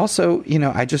 And also,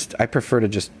 I prefer to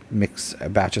just mix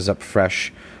batches up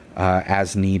fresh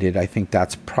as needed. I think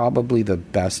that's probably the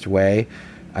best way.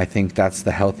 I think that's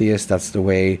the healthiest. That's the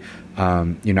way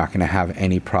you're not going to have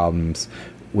any problems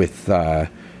with,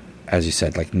 as you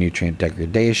said, like nutrient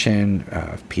degradation,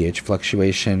 pH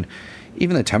fluctuation.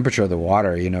 even the temperature of the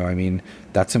water, I mean,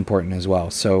 that's important as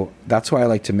well. So that's why I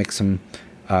like to mix them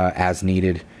as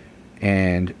needed.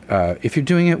 And if you're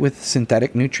doing it with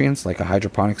synthetic nutrients, like a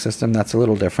hydroponic system, that's a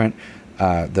little different.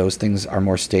 Those things are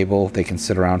more stable. They can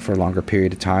sit around for a longer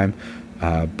period of time.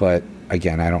 But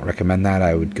again, I don't recommend that.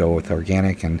 I would go with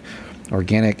organic, and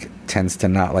organic tends to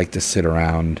not like to sit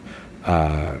around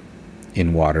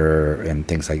in water, and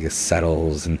things like this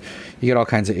settles, and you get all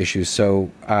kinds of issues. So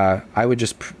I would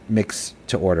just mix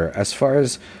to order. As far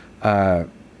as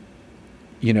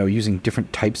using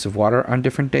different types of water on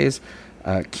different days,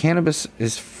 cannabis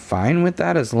is fine with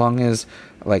that, as long as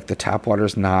like the tap water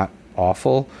is not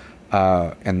awful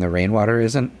and the rainwater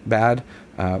isn't bad,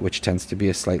 which tends to be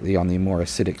a slightly on the more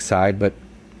acidic side. But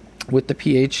with the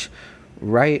pH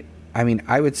right, I mean,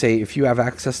 I would say if you have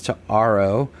access to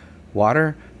RO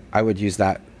water, I would use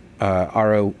that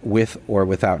RO with or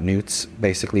without newts,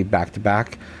 basically back to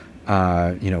back.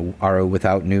 RO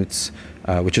without newts,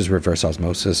 which is reverse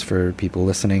osmosis for people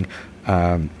listening.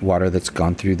 Water that's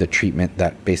gone through the treatment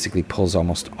that basically pulls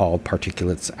almost all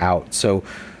particulates out. So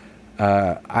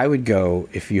I would go,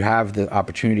 if you have the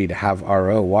opportunity to have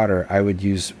RO water, I would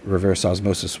use reverse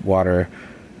osmosis water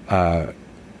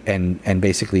and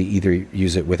basically either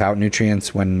use it without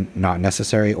nutrients when not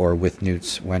necessary or with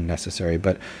newts when necessary.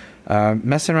 But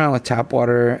messing around with tap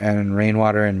water and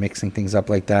rainwater and mixing things up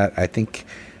like that, I think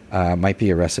might be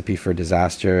a recipe for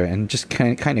disaster and just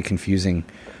kind of confusing.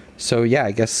 So yeah,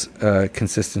 I guess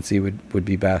consistency would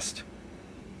be best.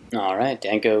 All right,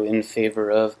 Danko in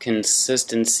favor of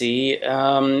consistency.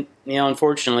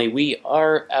 Unfortunately, we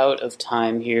are out of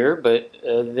time here, but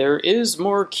there is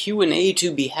more Q&A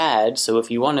to be had. So if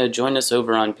you want to join us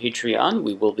over on Patreon,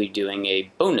 we will be doing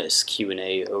a bonus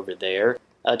Q&A over there.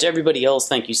 To everybody else,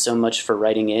 thank you so much for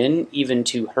writing in, even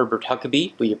to Herbert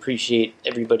Huckabee. We appreciate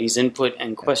everybody's input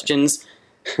and questions.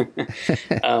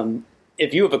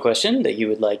 If you have a question that you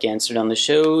would like answered on the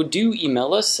show, do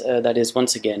email us. That is,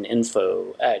 once again,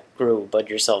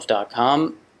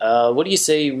 info@growbudyourself.com. What do you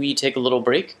say we take a little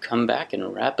break, come back,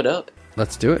 and wrap it up?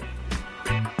 Let's do it.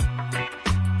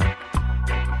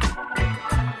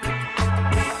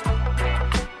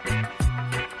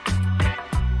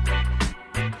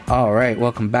 All right,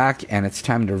 welcome back, and it's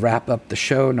time to wrap up the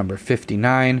show, number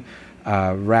 59.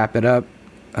 Wrap it up,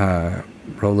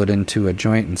 roll it into a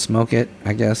joint and smoke it,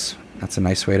 I guess. That's a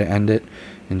nice way to end it.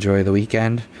 Enjoy the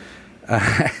weekend.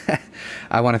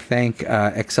 I want to thank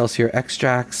Excelsior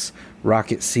Extracts,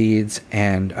 Rocket Seeds,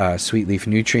 and Sweet Leaf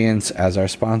Nutrients as our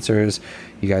sponsors.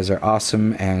 You guys are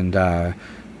awesome, and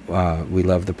we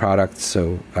love the products,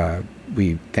 so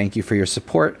we thank you for your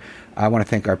support. I want to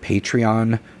thank our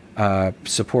Patreon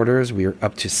supporters. We are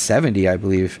up to 70, I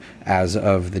believe, as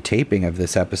of the taping of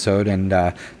this episode, and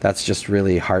that's just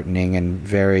really heartening and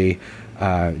very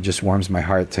just warms my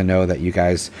heart to know that you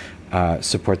guys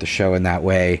support the show in that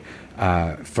way.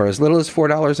 For as little as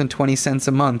 $4.20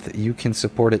 a month, you can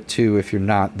support it too if you're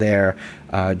not there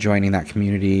joining that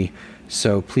community.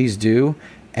 So please do.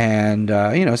 And,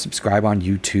 subscribe on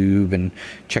YouTube and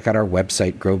check out our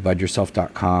website,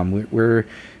 growbudyourself.com.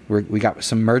 We got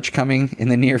some merch coming in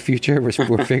the near future.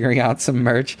 We're figuring out some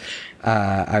merch.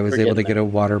 I was able to get a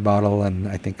water bottle and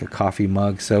I think a coffee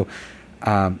mug. So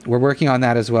we're working on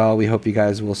that as well. We hope you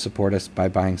guys will support us by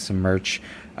buying some merch.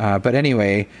 But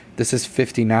anyway, this is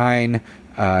 59.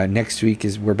 Next week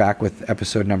we're back with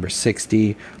episode number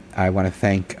 60. I want to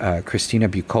thank Christina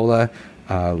Bucola,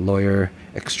 lawyer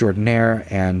extraordinaire,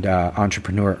 and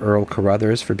entrepreneur Earl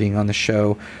Carruthers for being on the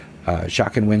show.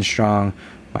 Jacques and Winstrong,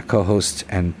 my co-host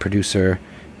and producer,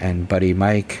 and buddy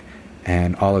Mike,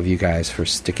 and all of you guys for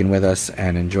sticking with us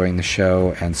and enjoying the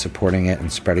show and supporting it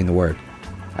and spreading the word.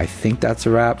 I think that's a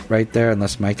wrap right there,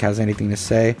 unless Mike has anything to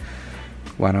say.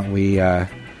 Why don't we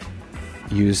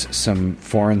use some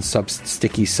foreign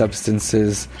sticky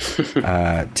substances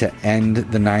to end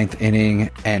the 9th inning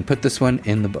and put this one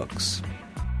in the books.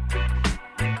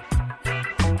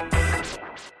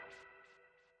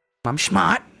 I'm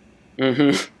smart.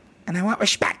 Mm-hmm. And I want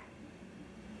respect.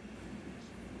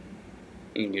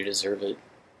 You deserve it.